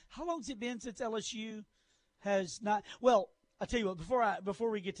too. How long has it been since LSU has not? Well, I'll tell you what. Before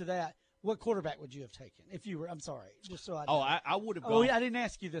we get to that, what quarterback would you have taken if you were? I'm sorry, just so I. Oh, I would have. Oh, I didn't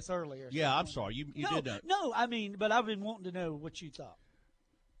ask you this earlier. Yeah, I'm sorry. You did that. No, I mean, but I've been wanting to know what you thought.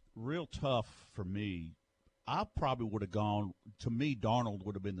 Real tough for me. I probably would have gone. To me, Darnold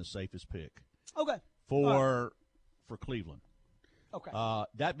would have been the safest pick. Okay. For Cleveland. Okay.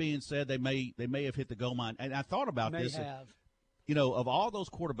 That being said, they may have hit the goal line, and I thought about this. Have. Of all those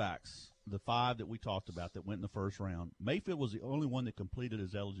quarterbacks, the 5 that we talked about that went in the first round, Mayfield was the only one that completed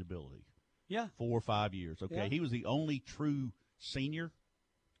his eligibility. Yeah. 4 or 5 years. Okay, yeah. He was the only true senior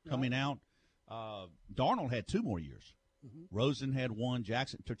coming out. Darnold had 2 more years. Mm-hmm. Rosen had 1.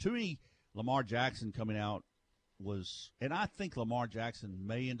 Jackson. To me, Lamar Jackson coming out was, and I think Lamar Jackson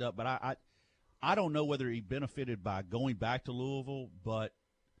may end up, but I don't know whether he benefited by going back to Louisville, but,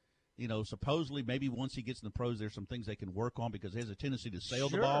 supposedly maybe once he gets in the pros, there's some things they can work on because he has a tendency to sail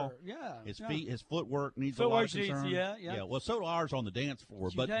the ball. Yeah. His feet, his footwork needs a lot of concern. Yeah. Well, so do ours on the dance floor,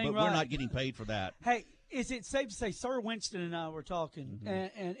 but right. we're not getting paid for that. Hey, is it safe to say, Sir Winston and I were talking,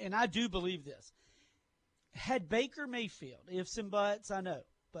 and I do believe this. Had Baker Mayfield, ifs and buts, I know,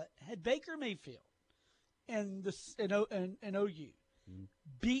 but had Baker Mayfield and OU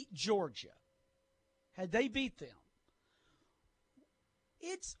beat Georgia, had they beat them,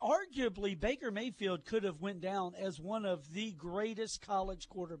 it's arguably Baker Mayfield could have went down as one of the greatest college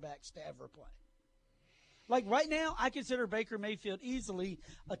quarterbacks to ever play. Like right now, I consider Baker Mayfield easily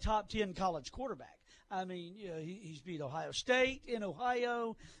a top 10 college quarterback. I mean, he's beat Ohio State in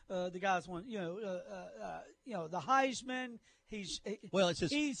Ohio. The guy's won, the Heisman.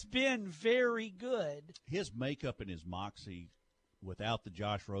 He's been very good. His makeup and his moxie, without the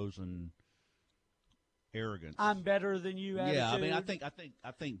Josh Rosen arrogance. I'm better than you. Attitude. Yeah, I mean,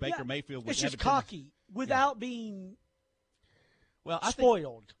 I think Baker Mayfield was just cocky without being. Well,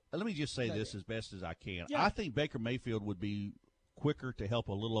 spoiled. Let me just say this as best as I can. Yeah. I think Baker Mayfield would be quicker to help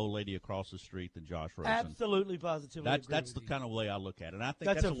a little old lady across the street than Josh Rosen. Absolutely, positively. That's the kind of way I look at it. And I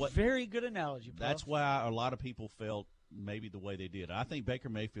think that's a very good analogy. Puff. That's why a lot of people felt maybe the way they did. I think Baker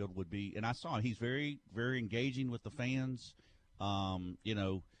Mayfield would be, and I saw him. He's very, very engaging with the fans. You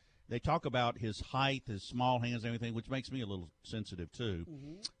know, they talk about his height, his small hands, and everything, which makes me a little sensitive too.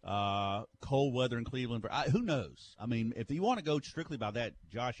 Mm-hmm. Cold weather in Cleveland, who knows? I mean, if you want to go strictly by that,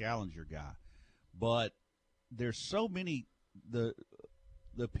 Josh Allen's your guy. But there's so many. The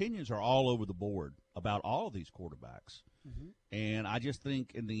opinions are all over the board about all of these quarterbacks. Mm-hmm. And I just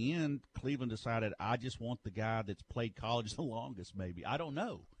think in the end, Cleveland decided, I just want the guy that's played college the longest, maybe. I don't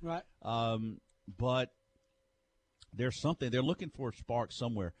know. Right. But there's something. They're looking for a spark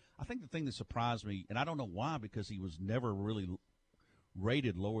somewhere. I think the thing that surprised me, and I don't know why, because he was never really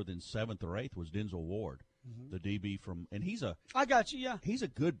rated lower than 7th or 8th, was Denzel Ward, the DB from – and he's a – I got you, yeah. He's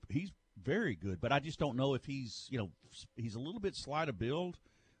very good, but I just don't know if he's a little bit slight of build,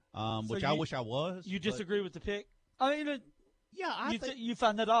 which I wish I was. You disagree with the pick? I mean, yeah, you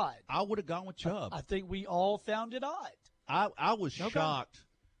found that odd. I would have gone with Chubb. I think we all found it odd. I was shocked.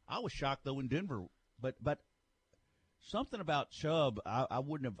 I was shocked though in Denver, but something about Chubb, I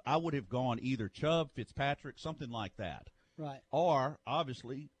would have gone either Chubb, Fitzpatrick, something like that. Right. Or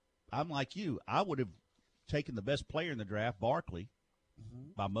obviously, I'm like you. I would have taken the best player in the draft, Barkley,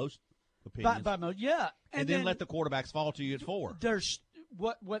 by most opinions. Yeah. And then let the quarterbacks fall to you at 4. There's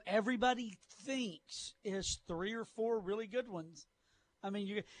what everybody thinks is 3 or 4 really good ones. I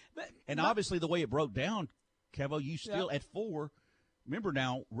mean, obviously the way it broke down, Kevo, you still at 4. Remember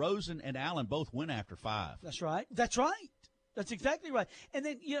now, Rosen and Allen both went after 5. That's right. That's exactly right. And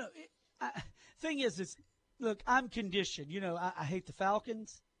then thing is, look, I'm conditioned. I hate the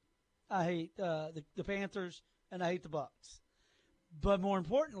Falcons, I hate the Panthers, and I hate the Bucks. But more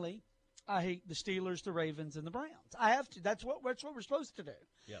importantly, I hate the Steelers, the Ravens, and the Browns. I have to. That's what we're supposed to do.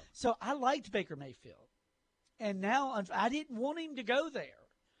 Yeah. So I liked Baker Mayfield, and now I didn't want him to go there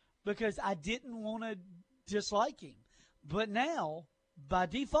because I didn't want to dislike him. But now, by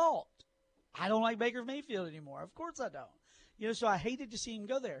default, I don't like Baker Mayfield anymore. Of course I don't. So I hated to see him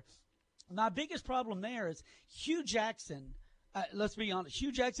go there. My biggest problem there is Hugh Jackson. Let's be honest.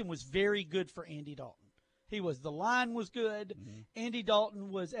 Hugh Jackson was very good for Andy Dalton. He was. The line was good. Mm-hmm. Andy Dalton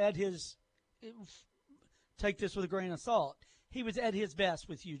was at his – take this with a grain of salt. He was at his best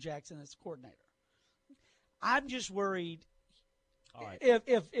with Hugh Jackson as coordinator. I'm just worried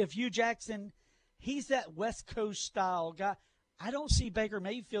if Hugh Jackson – he's that West Coast style guy. I don't see Baker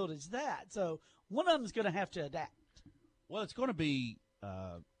Mayfield as that. So one of them is going to have to adapt. Well, it's going to be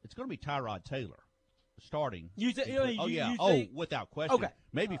Tyrod Taylor starting. You without question. Okay.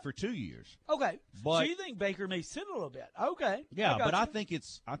 Maybe for 2 years. Okay. But, so you think Baker may sit a little bit? Okay. Yeah, but I think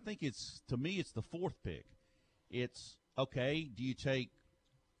it's to me it's the 4th pick. It's okay. Do you take?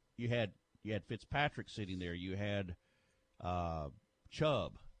 You had Fitzpatrick sitting there. You had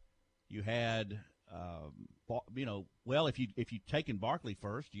Chubb. You had well, if you'd taken Barkley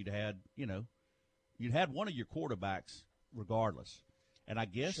first, you'd had one of your quarterbacks regardless. And I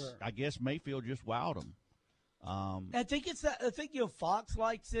guess Mayfield just wowed him. I think it's that. I think Fox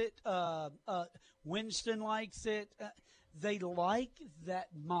likes it. Winston likes it. They like that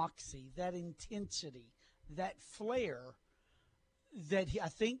moxie, that intensity, that flair that I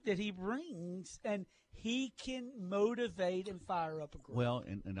think that he brings, and he can motivate and fire up a group. Well,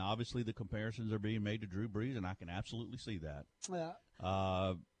 and obviously the comparisons are being made to Drew Brees, and I can absolutely see that.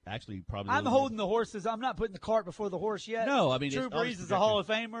 Yeah. Actually, probably. I'm holding the horses. I'm not putting the cart before the horse yet. No, I mean Drew Brees is a Hall of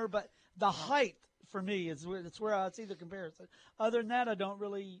Famer, but the height for me is where I see the comparison. Other than that, I don't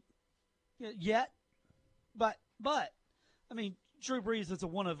really yet. But I mean, Drew Brees is a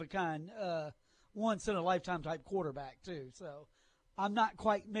one of a kind, once in a lifetime type quarterback too. So I'm not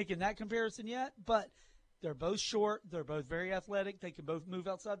quite making that comparison yet. But they're both short. They're both very athletic. They can both move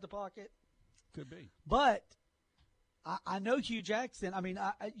outside the pocket. Could be. But I know Hugh Jackson. I mean,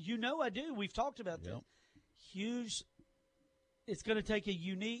 I do. We've talked about this. Hugh's, it's going to take a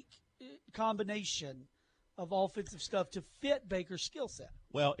unique combination of offensive stuff to fit Baker's skill set.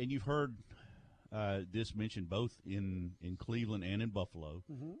 Well, and you've heard this mentioned both in Cleveland and in Buffalo.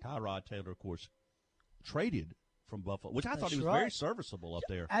 Mm-hmm. Tyrod Taylor, of course, traded from Buffalo, which I thought he was very serviceable up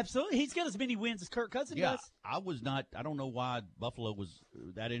there. Absolutely. He's got as many wins as Kirk Cousins does. I was not. I don't know why Buffalo was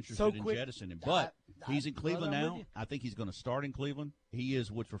that interested in jettisoning him. But he's in Cleveland now. I think he's going to start in Cleveland. He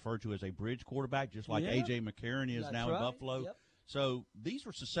is what's referred to as a bridge quarterback, just like A.J. McCarron is now in Buffalo. Yep. So these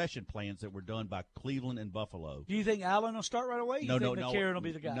were succession plans that were done by Cleveland and Buffalo. Do you think Allen will start right away? No, McCarron will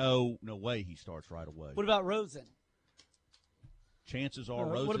be the guy? No way he starts right away. What about Rosen? chances are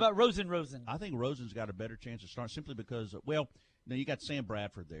Rosen. What about Rosen? I think Rosen's got a better chance of starting simply because, well, you got Sam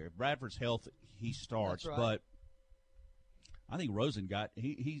Bradford there. Bradford's health, he starts, That's right. but I think Rosen got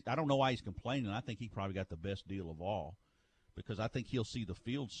he. I don't know why he's complaining. I think he probably got the best deal of all because I think he'll see the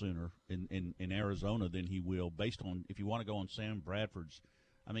field sooner in Arizona than he will based on if you want to go on Sam Bradford's.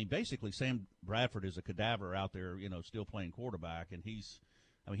 I mean, basically, Sam Bradford is a cadaver out there, still playing quarterback, and he's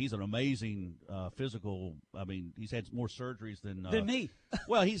an amazing physical. I mean, he's had more surgeries than me.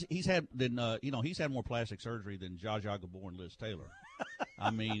 Well, he's had more plastic surgery than Zsa Zsa Gabor and Liz Taylor. I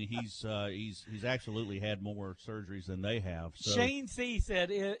mean, he's absolutely had more surgeries than they have. So. Shane C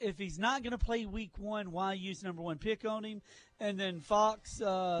said if he's not going to play week 1, why use number 1 pick on him? And then Fox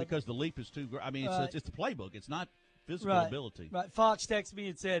because the leap is too great. I mean, it's the playbook. It's not physical ability. Right. Fox texted me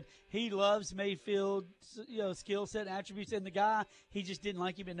and said he loves Mayfield's skill set and attributes, and the guy he just didn't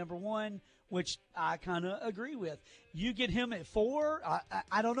like him at number 1, which I kind of agree with. You get him at 4.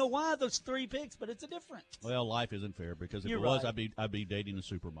 I don't know why those 3 picks, but it's a difference. Well, life isn't fair because if You're it was, right. I'd be dating a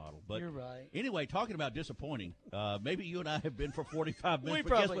supermodel. But you're right. Anyway, talking about disappointing, maybe you and I have been for 45 minutes. We but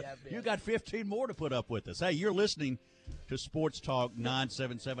probably guess what? have been. You got 15 more to put up with us. Hey, you're listening to Sports Talk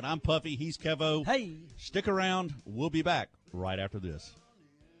 977. I'm Puffy. He's Kevo. Hey, stick around. We'll be back right after this.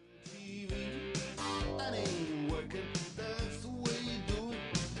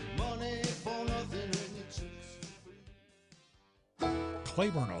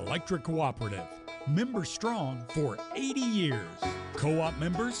 Claiborne Electric Cooperative. Member strong for 80 years. Co-op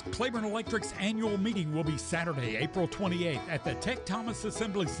members, Claiborne Electric's annual meeting will be Saturday, April 28th at the Tech Thomas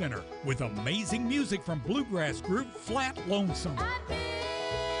Assembly Center with amazing music from bluegrass group Flat Lonesome.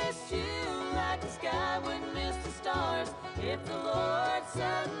 Missed you like the sky would miss the stars if the Lord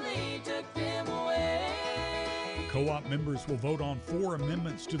suddenly took them away. Co-op members will vote on 4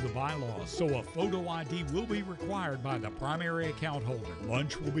 amendments to the bylaws, so a photo ID will be required by the primary account holder.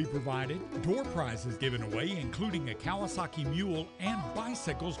 Lunch will be provided, door prizes given away, including a Kawasaki Mule and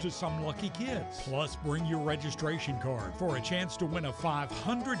bicycles to some lucky kids. Plus, bring your registration card for a chance to win a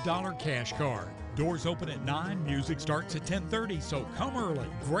 $500 cash card. Doors open at 9, music starts at 10:30, so come early.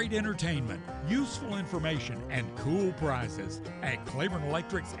 Great entertainment, useful information, and cool prizes at Claiborne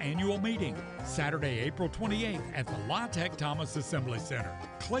Electric's annual meeting, Saturday, April 28th at the La Tech Thomas Assembly Center.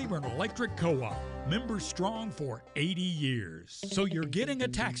 Claiborne Electric Co-op, members strong for 80 years. So you're getting a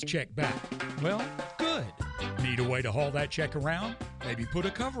tax check back. Well, good. Need a way to haul that check around? Maybe put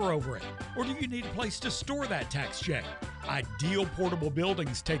a cover over it. Or do you need a place to store that tax check? Ideal Portable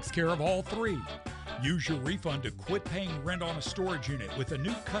Buildings takes care of all 3. Use your refund to quit paying rent on a storage unit with a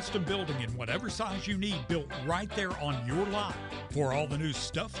new custom building in whatever size you need built right there on your lot. For all the new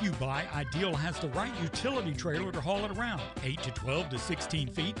stuff you buy, Ideal has the right utility trailer to haul it around. 8 to 12 to 16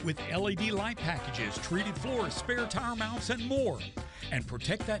 feet with LED light packages, treated floors, spare tire mounts, and more. And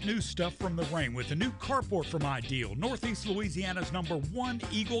protect that new stuff from the rain with a new carport from Ideal, Northeast Louisiana's #1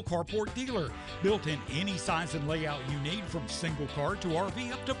 Eagle carport dealer. Built in any size and layout you need, from single car to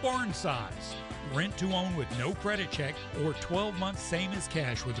RV up to barn size. Rent to own with no credit check or 12 months same as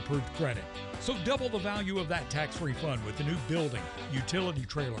cash with approved credit. So double the value of that tax refund with a new building, utility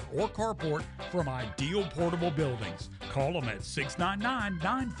trailer, or carport from Ideal Portable Buildings. Call them at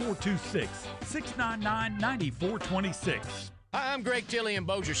 699-9426, 699-9426. Hi, I'm Greg Tilley in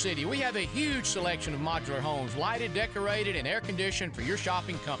Bossier City. We have a huge selection of modular homes, lighted, decorated, and air-conditioned for your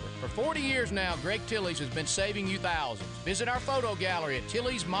shopping comfort. For 40 years now, Greg Tilley's has been saving you thousands. Visit our photo gallery at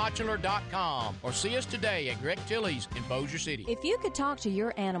Tilley'sModular.com or see us today at Greg Tilley's in Bossier City. If you could talk to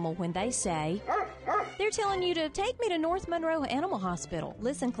your animal when they say, they're telling you to take me to North Monroe Animal Hospital,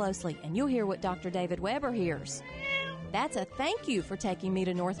 listen closely and you'll hear what Dr. David Weber hears. That's a thank you for taking me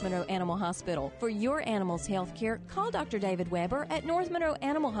to North Monroe Animal Hospital. For your animal's health care, call Dr. David Weber at North Monroe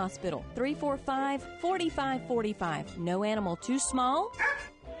Animal Hospital, 345-4545. No animal too small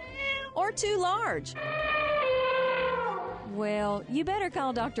or too large. Well, you better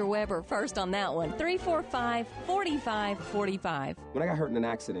call Dr. Weber first on that one, 345-4545. When I got hurt in an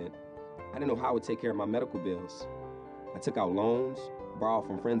accident, I didn't know how I would take care of my medical bills. I took out loans, borrowed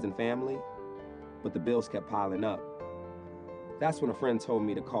from friends and family, but the bills kept piling up. That's when a friend told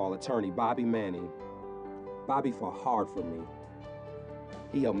me to call attorney Bobby Manning. Bobby fought hard for me.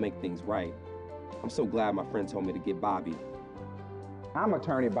 He helped make things right. I'm so glad my friend told me to get Bobby. I'm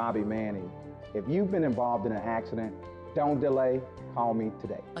attorney Bobby Manning. If you've been involved in an accident, don't delay. Call me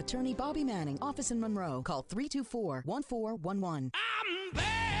today. Attorney Bobby Manning, office in Monroe. Call 324-1411. I'm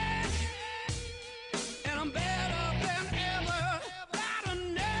back, and I'm better than ever. Got a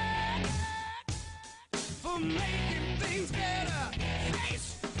knack for making things better.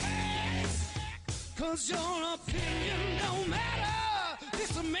 Face, 'cause your opinion don't matter.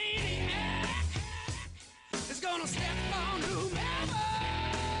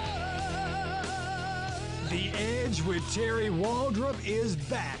 Edge with Terry Waldrop is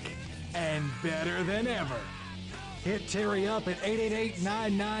back and better than ever. Hit Terry up at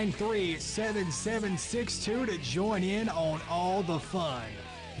 888-993-7762 to join in on all the fun.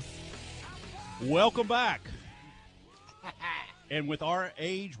 Welcome back. And with our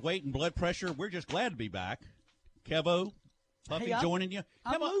age, weight, and blood pressure, we're just glad to be back. Kevo, Puffy joining you.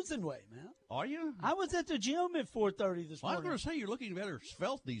 I'm losing weight, man. Are you? I was at the gym at 4:30 this morning. I was going to say, you're looking better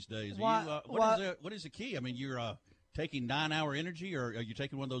svelte these days. Why- What is the key? I mean, you're taking 9-hour energy, or are you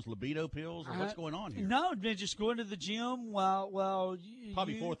taking one of those libido pills, or what's going on here? No, been just going to the gym while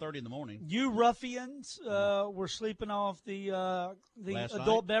Probably 4:30 in the morning. You ruffians were sleeping off the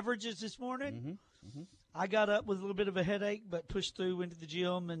adult beverages this morning. I got up with a little bit of a headache, but pushed through into the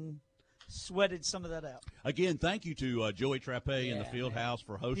gym and sweated some of that out. Again, thank you to Joey Trappe in the Field House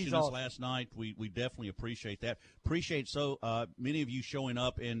for hosting us last night. We definitely appreciate that. Appreciate many of you showing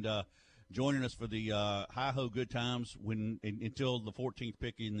up and joining us for the hi-ho good times until the 14th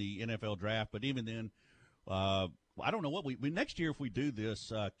pick in the NFL draft. But even then, I don't know what we next year if we do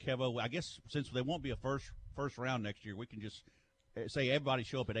this, Kevo. I guess since there won't be a first round next year, we can just say everybody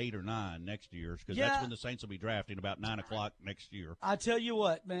show up at 8 or 9 next year because that's when the Saints will be drafting about 9 o'clock next year. I tell you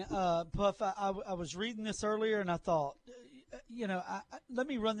what, man, Puff. I was reading this earlier and I thought, let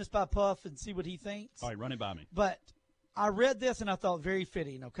me run this by Puff and see what he thinks. All right, run it by me. But I read this and I thought very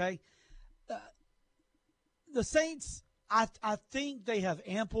fitting. Okay. The Saints, I think they have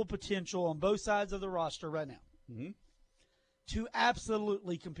ample potential on both sides of the roster right now to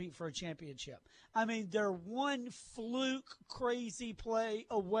absolutely compete for a championship. I mean, they're one fluke crazy play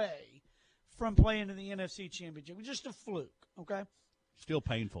away from playing in the NFC Championship. Just a fluke, okay? Still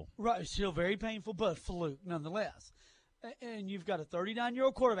painful. Right, still very painful, but fluke nonetheless. And you've got a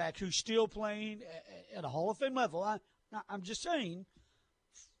 39-year-old quarterback who's still playing at a Hall of Fame level. I'm just saying –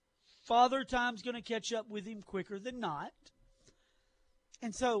 Father Time's going to catch up with him quicker than not.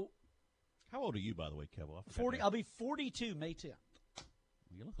 And so. How old are you, by the way, Kevin? 40. I'll be 42 May 10th.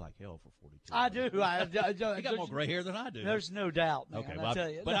 You look like hell for 42. I do. You got more gray hair than I do. There's no doubt, man. Okay, I tell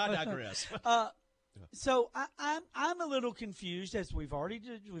you. But I digress. So I'm a little confused, as we've already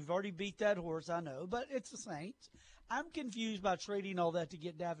beat that horse, I know, but it's the Saints. I'm confused by trading all that to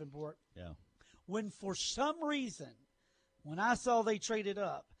get Davenport. Yeah. When for some reason, when I saw they traded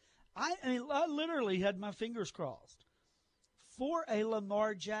up, I literally had my fingers crossed for a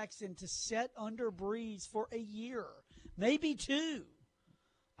Lamar Jackson to set under Breeze for a year, maybe 2,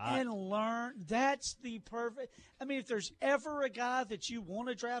 and learn. That's the perfect. I mean, if there's ever a guy that you want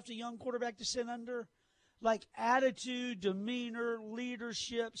to draft a young quarterback to sit under, like attitude, demeanor,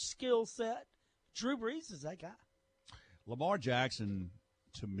 leadership, skill set, Drew Brees is that guy. Lamar Jackson,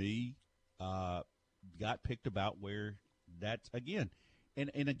 to me, got picked about where that's again.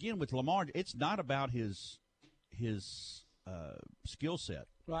 And again, with Lamar, it's not about his skill set.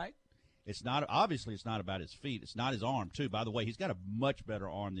 Right. It's not about his feet. It's not his arm, too. By the way, he's got a much better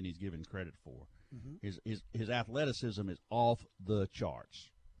arm than he's given credit for. His athleticism is off the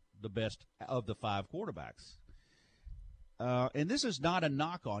charts, the best of the 5 quarterbacks. And this is not a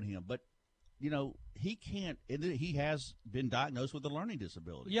knock on him, but, he can't – he has been diagnosed with a learning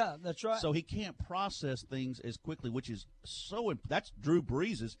disability. Yeah, that's right. So he can't process things as quickly, which is that's Drew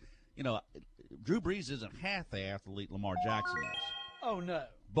Brees' Drew Brees isn't half the athlete Lamar Jackson is. Oh, no.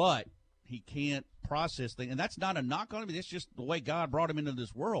 But he can't process things, and that's not a knock on him. It's just the way God brought him into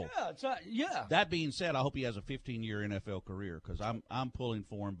this world. Yeah, that's right. Yeah. That being said, I hope he has a 15-year NFL career because I'm pulling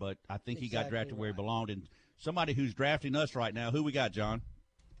for him, but I think he got drafted where he belonged. And somebody who's drafting us right now, who we got, John?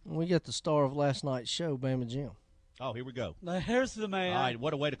 We got the star of last night's show, Bama Jim. Oh, here we go. Now, here's the man. All right,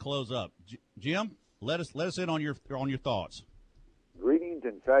 what a way to close up. Jim, let us in on your thoughts. Greetings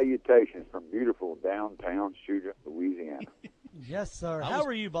and salutations from beautiful downtown Shooter, Louisiana. Yes, sir. How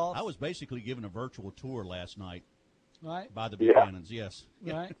are you, boss? I was basically given a virtual tour last night. Right. By the Buchanans, yes.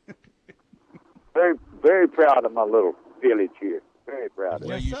 Right. Very, very proud of my little village here. Very proud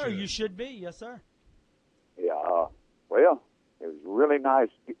of it. Yes, sir. You should be. Yes, sir. Yeah. Well, it was really nice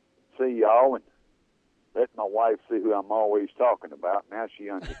to see y'all and let my wife see who I'm always talking about. Now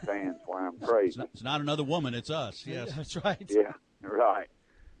she understands why I'm crazy. It's not another woman. It's us. Yes. That's right. Yeah. Right.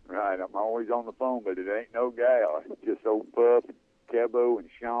 I'm always on the phone, but it ain't no gal. It's just old Puff and Kebo and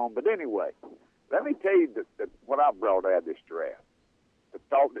Sean. But anyway, let me tell you what I brought out of this draft. The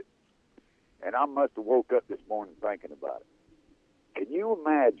thought that, and I must have woke up this morning thinking about it. Can you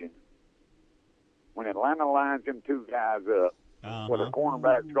imagine when Atlanta lines them 2 guys up, what a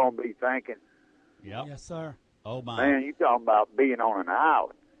cornerback's going to be thinking? Yep. Yes, sir. Oh, my. Man, you talking about being on an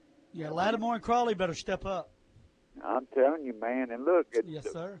island. Yeah, Lattimore and Crawley better step up. I'm telling you, man. And look,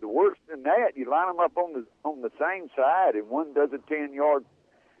 Yes, sir. The worse than that, you line them up on the same side, and one does a 10-yard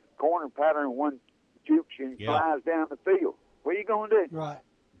corner pattern, and one jukes you and flies down the field. What are you going to do? Right.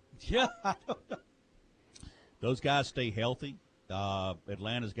 Yeah. Those guys stay healthy.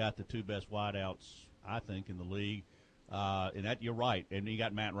 Atlanta's got the two best wideouts, I think, in the league. And that you're right. And you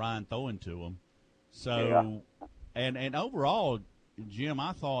got Matt Ryan throwing to them. So, and overall, Jim,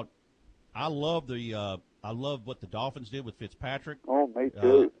 I thought I love what the Dolphins did with Fitzpatrick. Oh, me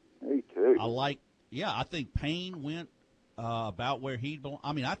too. Me too. I think Payne went about where he belonged.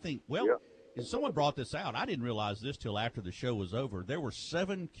 I mean, I think, someone brought this out. I didn't realize this till after the show was over. There were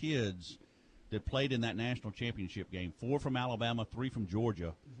 7 kids that played in that national championship game, 4 from Alabama, 3 from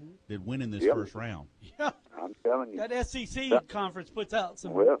Georgia, that win in this first round. Yeah. I'm telling you. That SEC conference puts out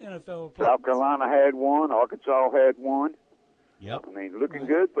some NFL players. South Carolina had one. Arkansas had one. Yep. I mean, looking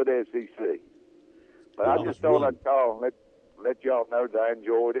good for the SEC. But I just thought I'd call and let y'all know that I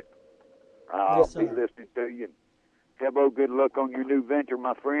enjoyed it. I'll be listening to you. And Kebo, good luck on your new venture,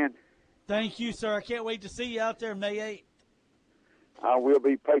 my friend. Thank you, sir. I can't wait to see you out there May 8th. I will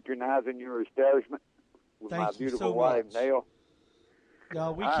be patronizing your establishment with my beautiful wife, Nell.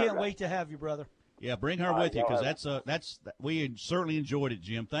 No, we can't wait to have you, brother. Yeah, bring her with you because we certainly enjoyed it,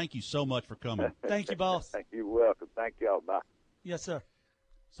 Jim. Thank you so much for coming. Thank you, boss. Thank you. Welcome. Thank y'all. Bye. Yes, sir.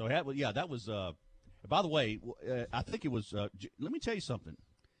 So that was. By the way, I think it was. Let me tell you something.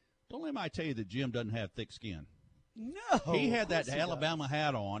 Don't let anybody tell you that Jim doesn't have thick skin. No, he had that Alabama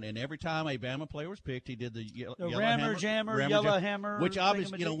hat on, and every time a Bama player was picked, he did the yellow rammer, jammer, yellow hammer, which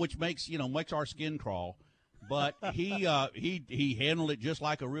obviously which makes our skin crawl. But he handled it just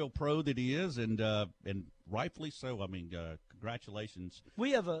like a real pro that he is, and rightfully so. I mean, congratulations.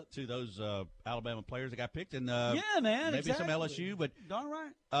 We have to those Alabama players that got picked, and man, maybe exactly. some LSU. But darn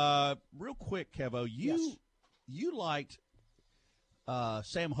right. Real quick, Kevo, you liked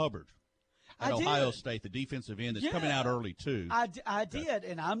Sam Hubbard at Ohio State, the defensive end that's coming out early too. I did,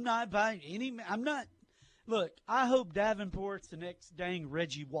 and I'm not buying any. I'm not. Look, I hope Davenport's the next dang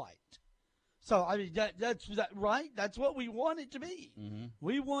Reggie White. So I mean that's right. That's what we want it to be. Mm-hmm.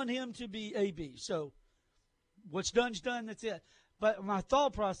 We want him to be AB. So what's done's done. That's it. But my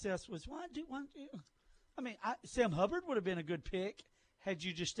thought process was, why do? I mean, Sam Hubbard would have been a good pick had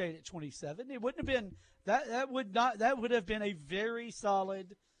you just stayed at 27. It wouldn't have been that. That would have been a very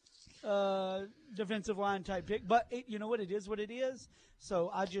solid defensive line type pick. But you know what? It is what it is.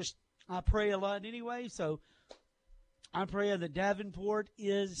 So I pray a lot anyway. So I'm praying that Davenport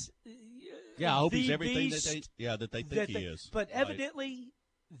is. Yeah, I hope he's everything that they think he is. But evidently,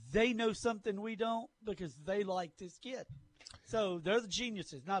 they know something we don't because they like this kid. So they're the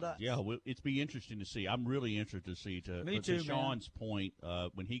geniuses, not us. Yeah, well, it's be interesting to see. I'm really interested to see. Me too, to Sean's point,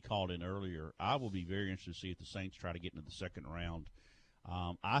 when he called in earlier, I will be very interested to see if the Saints try to get into the second round.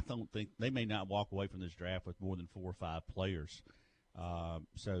 I don't think they may not walk away from this draft with more than 4 or 5 players.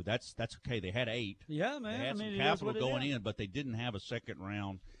 So that's okay. They had 8. Yeah, man. They had some capital going in, but they didn't have a second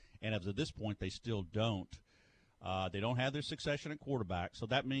round. And as of this point, they still don't. They don't have their succession at quarterback, so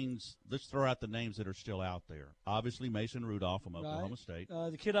that means let's throw out the names that are still out there. Obviously, Mason Rudolph from Oklahoma State.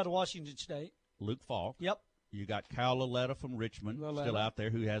 The kid out of Washington State. Luke Falk. Yep. You got Kyle Laletta from Richmond still out there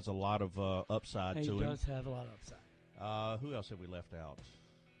who has a lot of upside to him. He does have a lot of upside. Who else have we left out?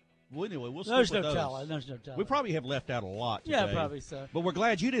 Well, anyway, we'll There's stick with no those. talent. There's no talent. We probably have left out a lot today. Yeah, probably so. But we're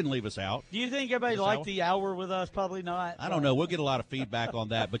glad you didn't leave us out. Do you think everybody liked the hour with us? Probably not. I don't know. We'll get a lot of feedback on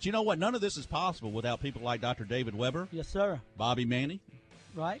that. But you know what? None of this is possible without people like Dr. David Weber. Yes, sir. Bobby Manny.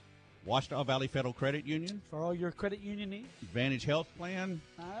 Right. Washita Valley Federal Credit Union. For all your credit union needs. Advantage Health Plan.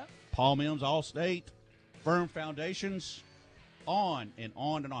 Paul Mims Allstate. Firm Foundations. On and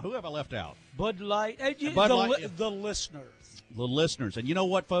on and on. Who have I left out? Bud Light. The listeners. The listeners. And you know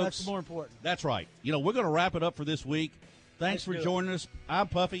what, folks? That's more important. That's right. You know, we're going to wrap it up for this week. Thanks for joining us. I'm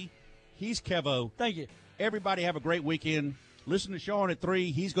Puffy. He's Kevo. Thank you. Everybody have a great weekend. Listen to Sean at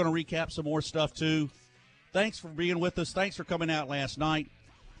 3. He's going to recap some more stuff, too. Thanks for being with us. Thanks for coming out last night.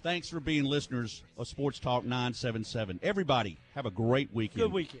 Thanks for being listeners of Sports Talk 977. Everybody, have a great weekend.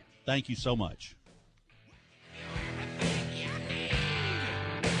 Good weekend. Thank you so much.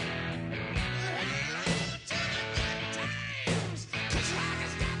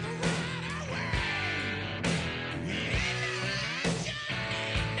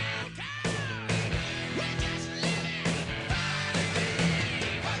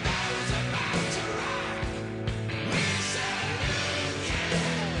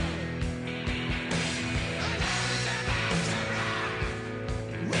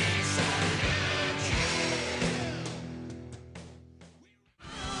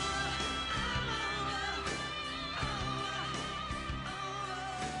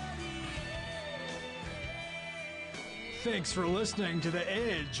 Thanks for listening to The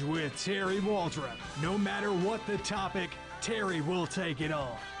Edge with Terry Waldrop. No matter what the topic, Terry will take it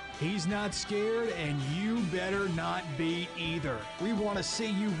on. He's not scared, and you better not be either. We want to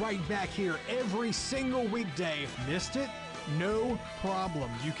see you right back here every single weekday. Missed it? No problem.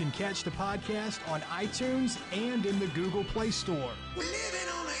 You can catch the podcast on iTunes and in the Google Play Store. We're living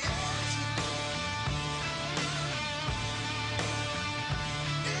on the edge.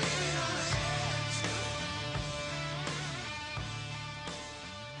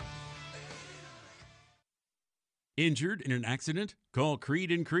 Injured in an accident? Call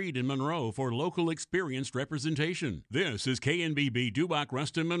Creed & Creed in Monroe for local experienced representation. This is KNBB Dubach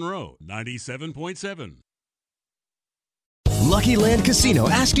Ruston Monroe, 97.7. Lucky Land Casino,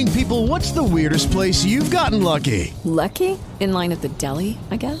 asking people, what's the weirdest place you've gotten lucky? Lucky? In line at the deli,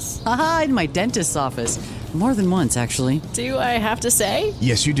 I guess? Aha, in my dentist's office. More than once, actually. Do I have to say?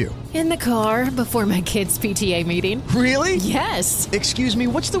 Yes, you do. In the car before my kids' PTA meeting. Really? Yes. Excuse me,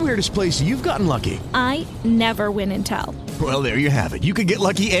 what's the weirdest place you've gotten lucky? I never win and tell. Well, there you have it. You can get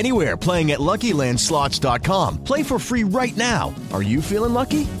lucky anywhere, playing at LuckyLandSlots.com. Play for free right now. Are you feeling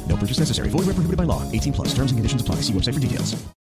lucky? No purchase necessary. Void where prohibited by law. 18+. Terms and conditions apply. See website for details.